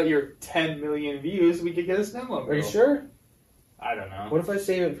 if we got your 10 million views, we could get a snowmobile. Are you sure? I don't know. What if I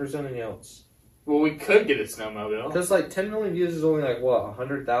save it for something else? Well, we could get a snowmobile. Because, 10 million views is only,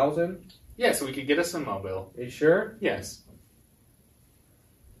 100,000? Yeah, so we could get a snowmobile. Are you sure? Yes.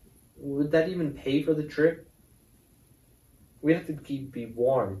 Would that even pay for the trip? We'd have to be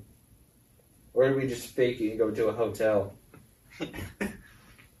warm. Or do we just fake it and go to a hotel?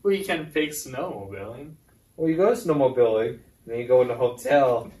 Well, you can fake snowmobiling. Well, you go to snowmobiling, and then you go in a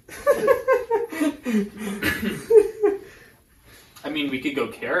hotel. I mean, we could go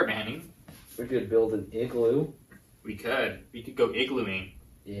caravanning. We could build an igloo. We could. We could go iglooing.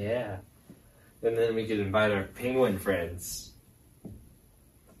 Yeah. And then we could invite our penguin friends.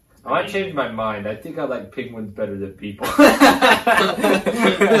 I might change my mind. I think I like penguins better than people.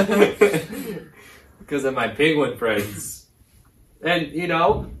 Because of my penguin friends. And, you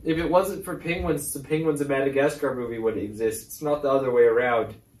know, if it wasn't for penguins, the Penguins of Madagascar movie wouldn't exist. It's not the other way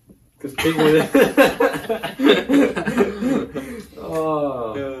around. Because penguins...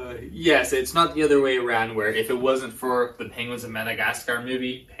 Yes, it's not the other way around where if it wasn't for the Penguins of Madagascar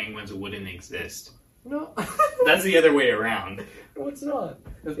movie, penguins wouldn't exist. No. That's the other way around. No, it's not.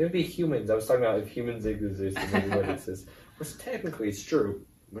 It would be humans. I was talking about if humans exist, the movie would exist. Which technically it's true.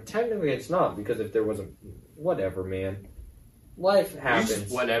 But technically it's not, because if there wasn't... Whatever, man. Life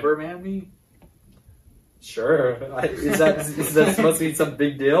happens. Whatever, man, me? Sure. Is that supposed to be some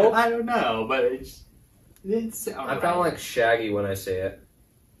big deal? I don't know, but it's I kind of like Shaggy when I say it.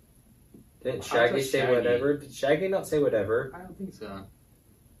 Didn't Shaggy say whatever? Did Shaggy not say whatever? I don't think so.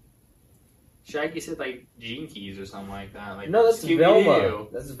 Shaggy said like Gene Keys or something like that. Like, no, that's Scooby-Doo. Velma.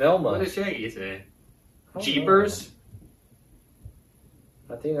 That's Velma. What did Shaggy say? Jeepers?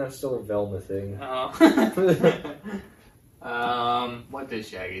 I think that's still a Velma thing. Oh. What did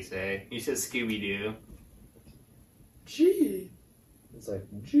Shaggy say? He said Scooby-Doo. Gee. It's like,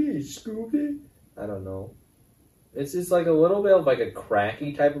 gee, Scooby? I don't know. It's like a little bit of like a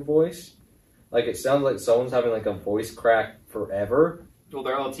cracky type of voice. Like it sounds like someone's having like a voice crack forever. Well,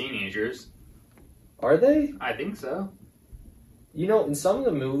 they're all teenagers. Are they? I think so. You know, in some of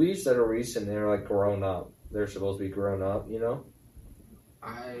the movies that are recent, they're like grown up. They're supposed to be grown up, you know?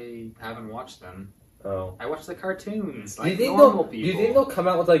 I haven't watched them. Oh. I watch the cartoons. Do you think normal people. Do you think they'll come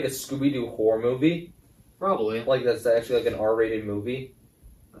out with like a Scooby-Doo horror movie? Probably. Like that's actually like an R-rated movie?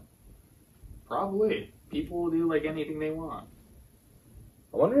 Probably. People will do like anything they want.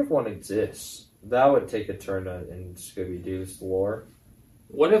 I wonder if one exists. That would take a turn in Scooby-Doo's lore.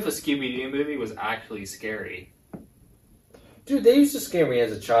 What if a Scooby-Doo movie was actually scary? Dude, they used to scare me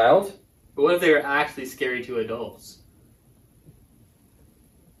as a child. But what if they were actually scary to adults?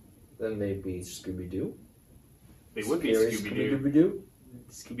 Then they'd be Scooby-Doo. They would be Scary Scooby-Doo.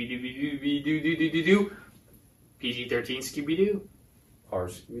 Scooby-Doo. Scooby-Doo. PG-13 Scooby-Doo. R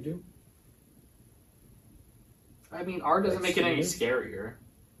Scooby-Doo. I mean, R doesn't Like make it any Scooby-Doo? scarier.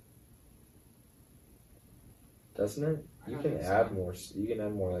 Doesn't it? You I can think add so. more. You can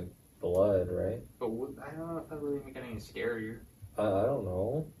add more like blood, right? But I don't know if that really make it any scarier. I don't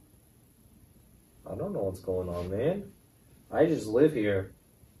know. I don't know what's going on, man. I just live here.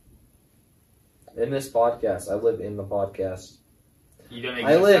 In this podcast. I live in the podcast. You don't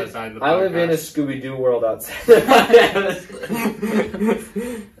exist outside the podcast. I live in a Scooby-Doo world outside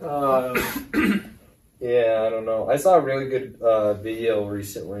yeah, I don't know. I saw a really good video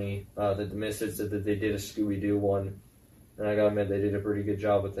recently that the Misfits said that they did a Scooby-Doo one. And I gotta admit, they did a pretty good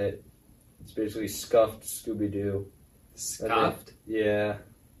job with it. It's basically scuffed Scooby-Doo. Scuffed? Yeah.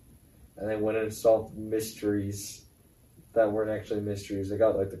 And they went and solved mysteries that weren't actually mysteries. They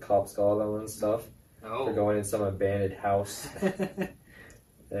got like the cops called them and stuff. Oh. For going in some abandoned house.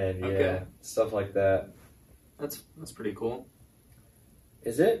 And yeah, Okay. stuff like that. That's pretty cool.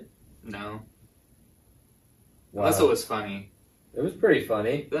 Is it? No. Wow. Unless it was funny. It was pretty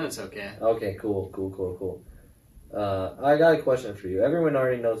funny. Then it's okay. Okay, cool. I got a question for you. Everyone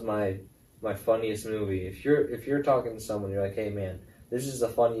already knows my funniest movie. If you're talking to someone, you're like, hey man, this is the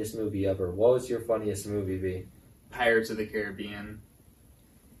funniest movie ever. What was your funniest movie be? Pirates of the Caribbean.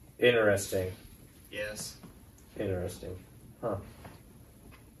 Interesting. Yes. Interesting. Huh.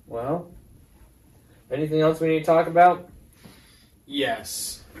 Well, anything else we need to talk about?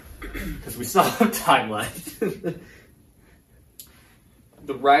 Yes. Because we still have time left. The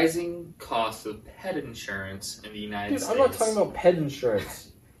rising cost of pet insurance in the United Dude, States. I'm not talking about pet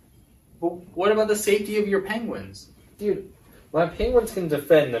insurance. But what about the safety of your penguins? Dude, my penguins can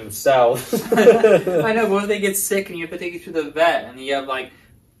defend themselves. I know, but what if they get sick and you have to take it to the vet and you have like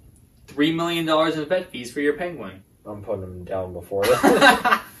 $3 million in vet fees for your penguin? I'm putting them down before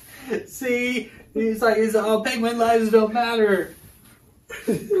that. See? He's like, penguin lives don't matter.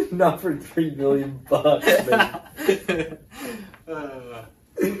 Not for $3 million, man.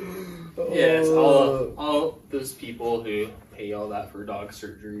 Yes, all those people who pay all that for dog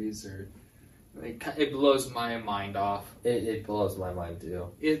surgeries or It blows my mind off. It blows my mind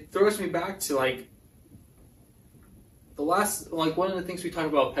too. It throws me back to like the last, like one of the things we talked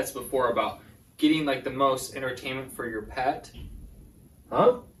about pets before about getting like the most entertainment for your pet.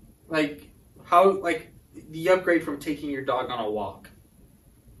 Huh? Like how, like the upgrade from taking your dog on a walk,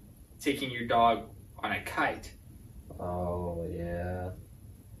 taking your dog on a kite. Oh yeah,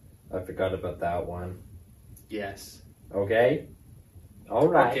 I forgot about that one. Yes. Okay. All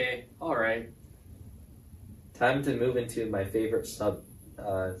right. Okay. All right. Time to move into my favorite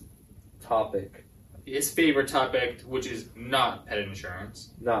topic. His favorite topic, which is not pet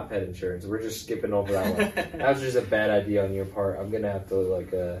insurance. Not pet insurance. We're just skipping over that one. That was just a bad idea on your part. I'm gonna have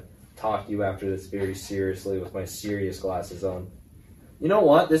to talk to you after this very seriously with my serious glasses on. You know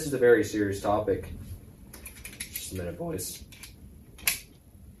what? This is a very serious topic. Just a minute, boys.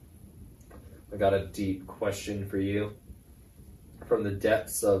 I got a deep question for you from the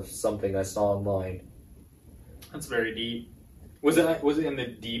depths of something I saw online. That's very deep. Was it in the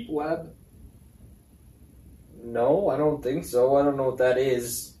deep web? No, I don't think so. I don't know what that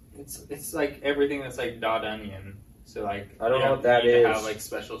is. It's like everything that's like .onion. So like I don't know what that is. You have like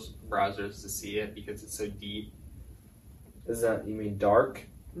special browsers to see it because it's so deep. Is that, you mean dark?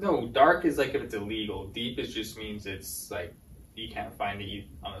 No, dark is like if it's illegal. Deep is just means it's like you can't find it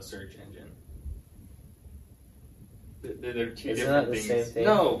on a search engine. They're two different things. Same thing?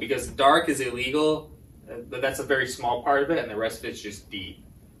 No, because dark is illegal, but that's a very small part of it, and the rest of it's just deep.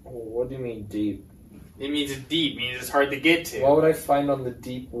 What do you mean deep? It means it's deep. It means it's hard to get to. What would I find on the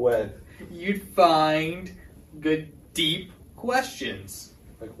deep web? You'd find good deep questions.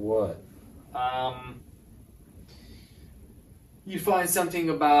 Like what? You find something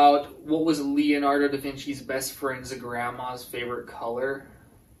about what was Leonardo da Vinci's best friend's grandma's favorite color.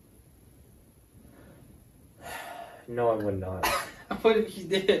 No, I would not. What if you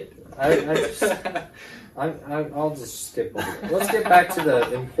did? I'll just skip over it. Let's get back to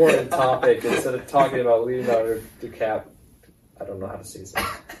the important topic instead of talking about Leonardo DiCaprio. I don't know how to say this.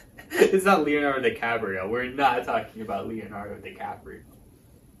 It's not Leonardo DiCaprio. We're not talking about Leonardo DiCaprio.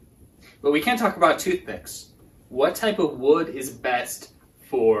 But we can talk about toothpicks. What type of wood is best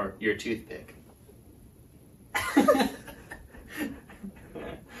for your toothpick? Do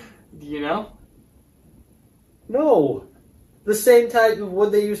you know? No. The same type of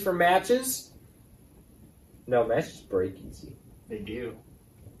wood they use for matches? No, matches break easy. They do.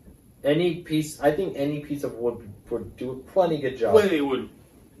 I think any piece of wood would do a plenty good job. Well, they would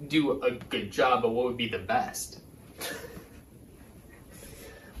do a good job, but what would be the best?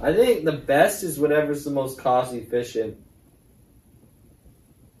 I think the best is whatever's the most cost efficient.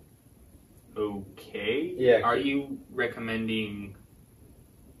 Okay. Yeah. Are you recommending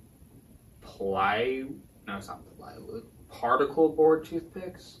No, it's not plywood. Particle board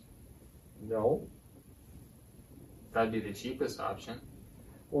toothpicks? No. That'd be the cheapest option.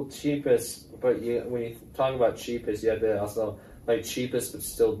 Well, cheapest, but when you talk about cheapest, you have to also like cheapest but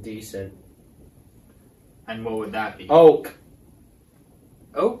still decent. And what would that be? Oak.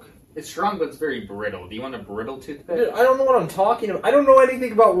 Oak? It's strong, but it's very brittle. Do you want a brittle toothpick? Dude, I don't know what I'm talking about. I don't know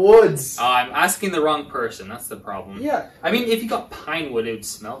anything about woods. I'm asking the wrong person. That's the problem. Yeah. I mean, if you got pine wood, it would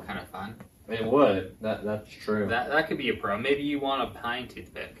smell kind of fun. It would. That's true. That could be a pro. Maybe you want a pine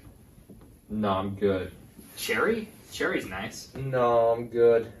toothpick. No, I'm good. Cherry? Cherry's nice. No, I'm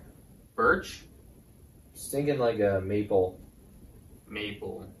good. Birch? Just thinking like a maple.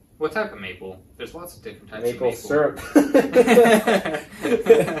 Maple. What type of maple? There's lots of different types maple of maple. syrup.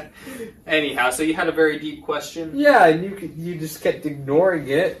 Anyhow, so you had a very deep question. Yeah, and you just kept ignoring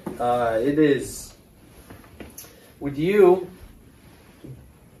it. It is. Would you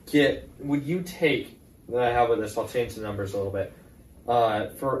take? How about this? I'll change the numbers a little bit.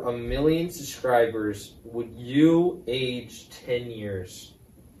 For 1 million subscribers, would you age 10 years?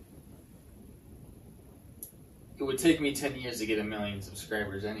 It would take me 10 years to get 1 million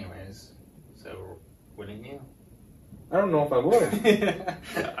subscribers anyways. So, wouldn't you? I don't know if I would.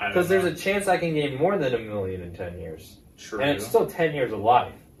 Because there's a a chance I can gain more than 1 million in 10 years. True. And it's still 10 years of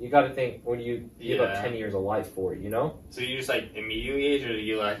life. You got to think, when you give up Yeah. 10 years of life for it, you know? So you just like immediately age, or do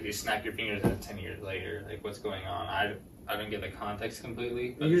you like you snap your fingers and 10 years later? Like what's going on? I don't get the context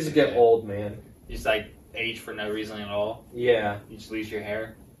completely. You just get old, man. You just like age for no reason at all. Yeah. You just lose your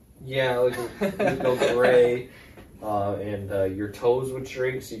hair. Yeah, like you go gray, and your toes would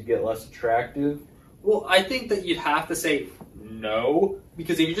shrink, so you'd get less attractive. Well, I think that you'd have to say no,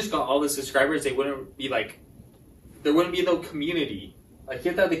 because if you just got all the subscribers, they wouldn't be like, there wouldn't be no community. Like, you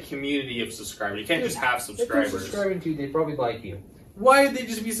have to have the community of subscribers. You can't just have If they're subscribers. subscribing to you, they probably like you. Why would they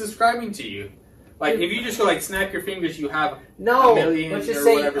just be subscribing to you? Like, if you just go, like, snap your fingers, you have no, a million let's just or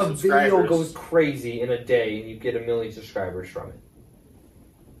say whatever a subscribers. video goes crazy in a day and you get 1 million subscribers from it.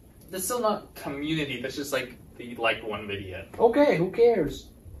 That's still not community. That's just, like, that you liked one video. Okay, who cares?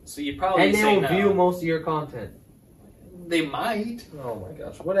 So you probably And say they will no. view most of your content. They might. Oh my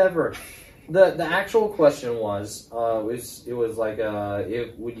gosh, whatever. The actual question was like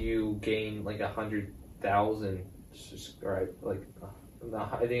would you gain like 100,000 subscribers, like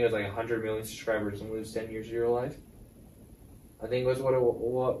I think it was like 100 million subscribers and lose 10 years of your life. I think was what it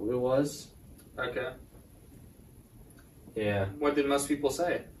was. Okay. Yeah. What did most people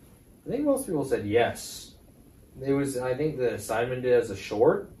say? I think most people said yes. It was. I think the assignment did as a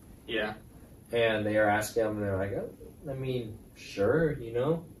short. Yeah. And they are asking them, and they're like, I mean, sure,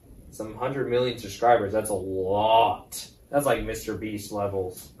 some 100 million subscribers, that's a lot. That's like Mr. Beast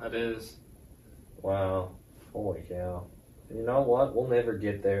levels. That is. Wow. Holy cow. You know what? We'll never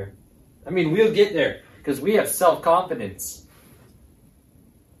get there. I mean, we'll get there, because we have self-confidence.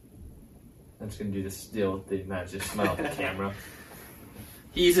 I'm just going to do this still thing, not just smile at the camera.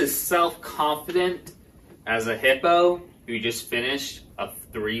 He's as self-confident as a hippo who just finished a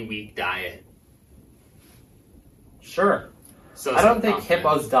 3-week diet. Sure. So I don't think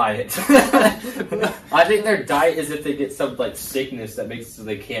hippos diet. I think their diet is if they get some like sickness that makes it so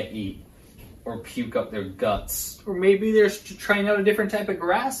they can't eat or puke up their guts. Or maybe they're trying out a different type of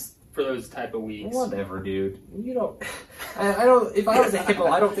grass for those type of weeks. Whatever, dude. You don't. I don't. If I was a hippo,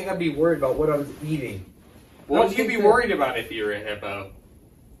 I don't think I'd be worried about what I was eating. What would you be worried about if you were a hippo?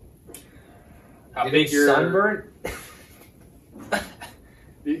 How big your sunburn?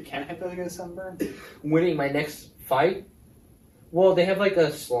 Can hippos get sunburned? Winning my next fight? Well, they have like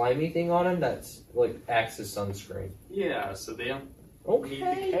a slimy thing on them that's like acts as sunscreen. Yeah, so they don't need to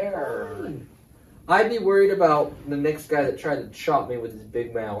Okay. care. Fine. I'd be worried about the next guy that tried to chop me with his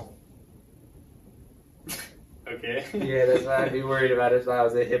big mouth. Okay. Yeah, that's what I'd be worried about if I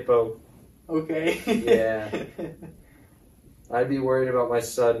was a hippo. Okay. Yeah. I'd be worried about my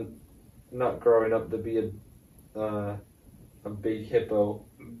son not growing up to be a big hippo.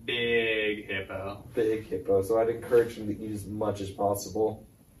 Big hippo. Big hippo. So I'd encourage him to eat as much as possible.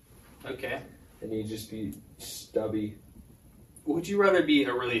 Okay. And he'd just be stubby. Would you rather be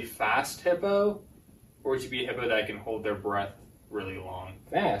a really fast hippo, or would you be a hippo that can hold their breath really long?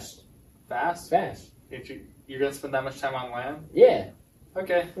 Fast. Fast? Fast. You're going to spend that much time on land? Yeah.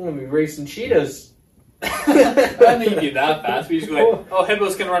 Okay. I'm going to be racing cheetahs. I don't think you'd be that fast. We just be like, oh,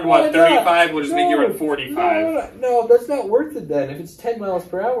 hippo's can run, what, 35? We'll just make you run 45. No, that's not worth it then. If it's 10 miles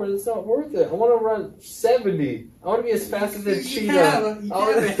per hour, that's not worth it. I want to run 70. I want to be as fast as a cheetah. You can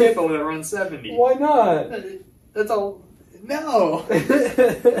have a hippo that runs 70. Why not? That's all. No.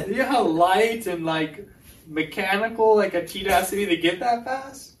 You know how light and, like, mechanical, like, a cheetah has to be to get that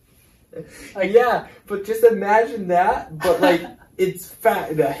fast? Like, yeah, but just imagine that, but, like, it's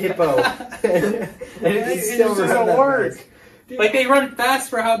fat, the hippo. and it just doesn't work. Dude, like, they run fast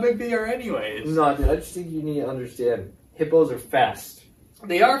for how big they are anyways. No, dude, I just think you need to understand. Hippos are fast.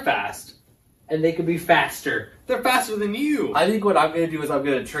 They are fast. And they could be faster. They're faster than you. I think what I'm going to do is I'm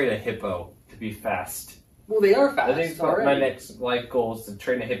going to train a hippo to be fast. Well, they are fast. I think my next life goal is to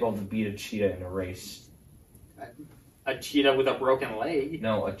train a hippo to beat a cheetah in a race. A cheetah with a broken leg.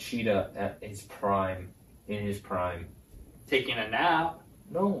 No, a cheetah at his prime. In his prime. Taking a nap.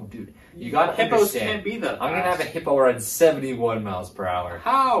 No, dude. You gotta Hippos understand. can't be that fast. I'm gonna have a hippo run 71 miles per hour.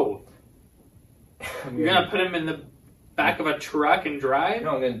 How? You're gonna put him in the back of a truck and drive?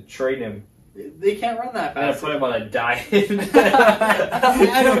 No, I'm gonna train him. They can't run that I'm gonna fast. put him on a diet.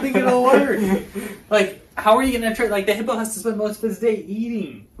 I don't think it'll work. Like, how are you gonna train? Like, the hippo has to spend most of his day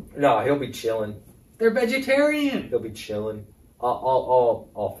eating. No, he'll be chilling. They're vegetarian. He'll be chilling.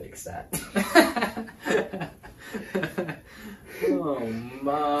 I'll fix that. Oh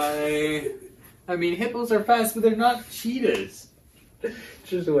my. I mean, hippos are fast, but they're not cheetahs.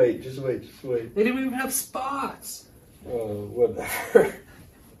 Just wait. They don't even have spots. Oh, whatever.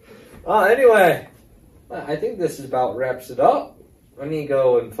 Anyway, I think this about wraps it up. I need to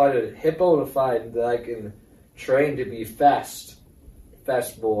go and find a hippo to find that I can train to be fast.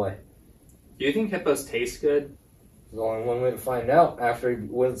 Fast boy. Do you think hippos taste good? There's only one way to find out. After he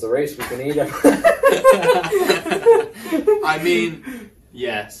wins the race, we can eat him. I mean,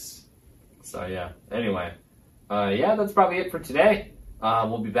 yes. So, yeah. Anyway. Yeah, that's probably it for today.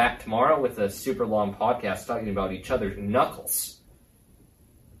 We'll be back tomorrow with a super long podcast talking about each other's knuckles.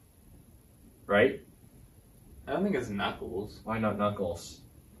 Right? I don't think it's knuckles. Why not knuckles?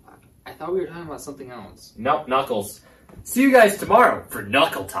 I thought we were talking about something else. Nope, knuckles. See you guys tomorrow for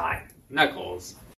Knuckle Time. Knuckles.